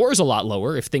 Their floor is a lot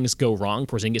lower if things go wrong.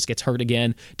 Porzingis gets hurt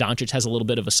again. Doncic has a little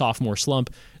bit of a sophomore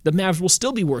slump. The Mavs will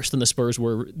still be worse than the Spurs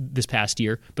were this past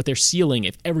year, but their ceiling,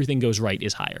 if everything goes right,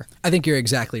 is higher. I think you're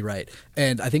exactly right.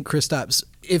 And I think Kristaps,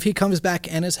 if he comes back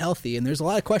and is healthy, and there's a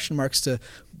lot of question marks to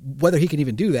whether he can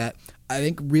even do that, I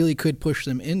think really could push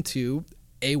them into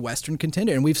a Western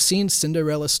contender. And we've seen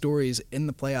Cinderella stories in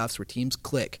the playoffs where teams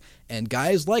click, and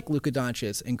guys like Luka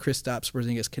Doncic and Kristaps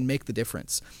Porzingis can make the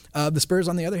difference. The Spurs,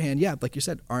 on the other hand, yeah, like you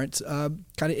said, aren't kind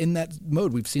of in that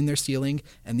mode. We've seen their ceiling,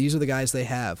 and these are the guys they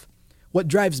have. What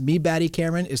drives me batty,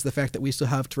 Cameron, is the fact that we still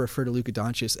have to refer to Luka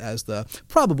Doncic as the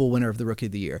probable winner of the Rookie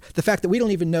of the Year. The fact that we don't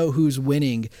even know who's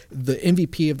winning the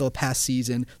MVP of the past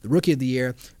season, the Rookie of the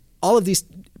Year. All of these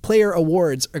player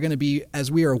awards are going to be as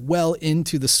we are well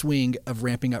into the swing of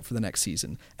ramping up for the next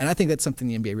season. And I think that's something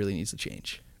the NBA really needs to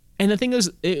change. And the thing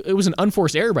is, it was an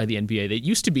unforced error by the NBA. It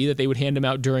used to be that they would hand them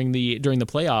out during the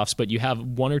playoffs, but you have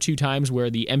one or two times where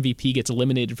the MVP gets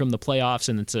eliminated from the playoffs,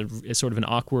 and it's sort of an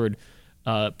awkward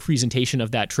presentation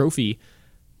of that trophy.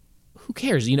 Who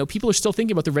cares? People are still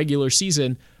thinking about the regular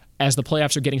season as the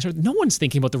playoffs are getting started. No one's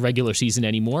thinking about the regular season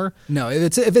anymore. No,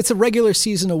 if it's a regular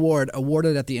season award,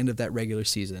 awarded at the end of that regular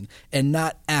season and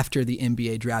not after the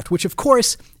NBA draft, which of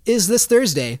course is this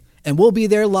Thursday. And we'll be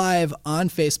there live on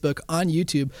Facebook, on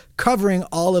YouTube, covering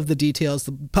all of the details.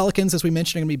 The Pelicans, as we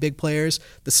mentioned, are going to be big players.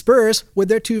 The Spurs, with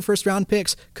their 2 first-round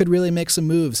picks, could really make some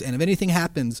moves. And if anything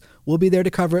happens, we'll be there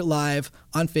to cover it live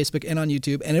on Facebook and on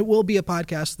YouTube. And it will be a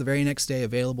podcast the very next day,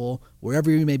 available wherever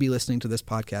you may be listening to this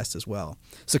podcast as well.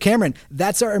 So, Cameron,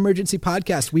 that's our emergency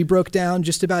podcast. We broke down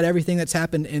just about everything that's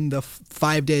happened in the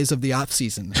 5 days of the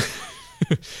offseason.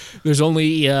 There's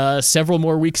only several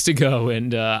more weeks to go,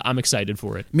 and I'm excited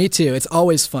for it. Me too. It's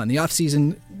always fun. The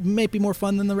off-season may be more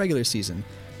fun than the regular season,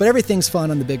 but everything's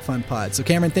fun on the Big Fun Pod. So,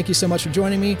 Cameron, thank you so much for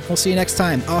joining me. We'll see you next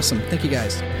time. Awesome. Thank you,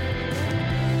 guys.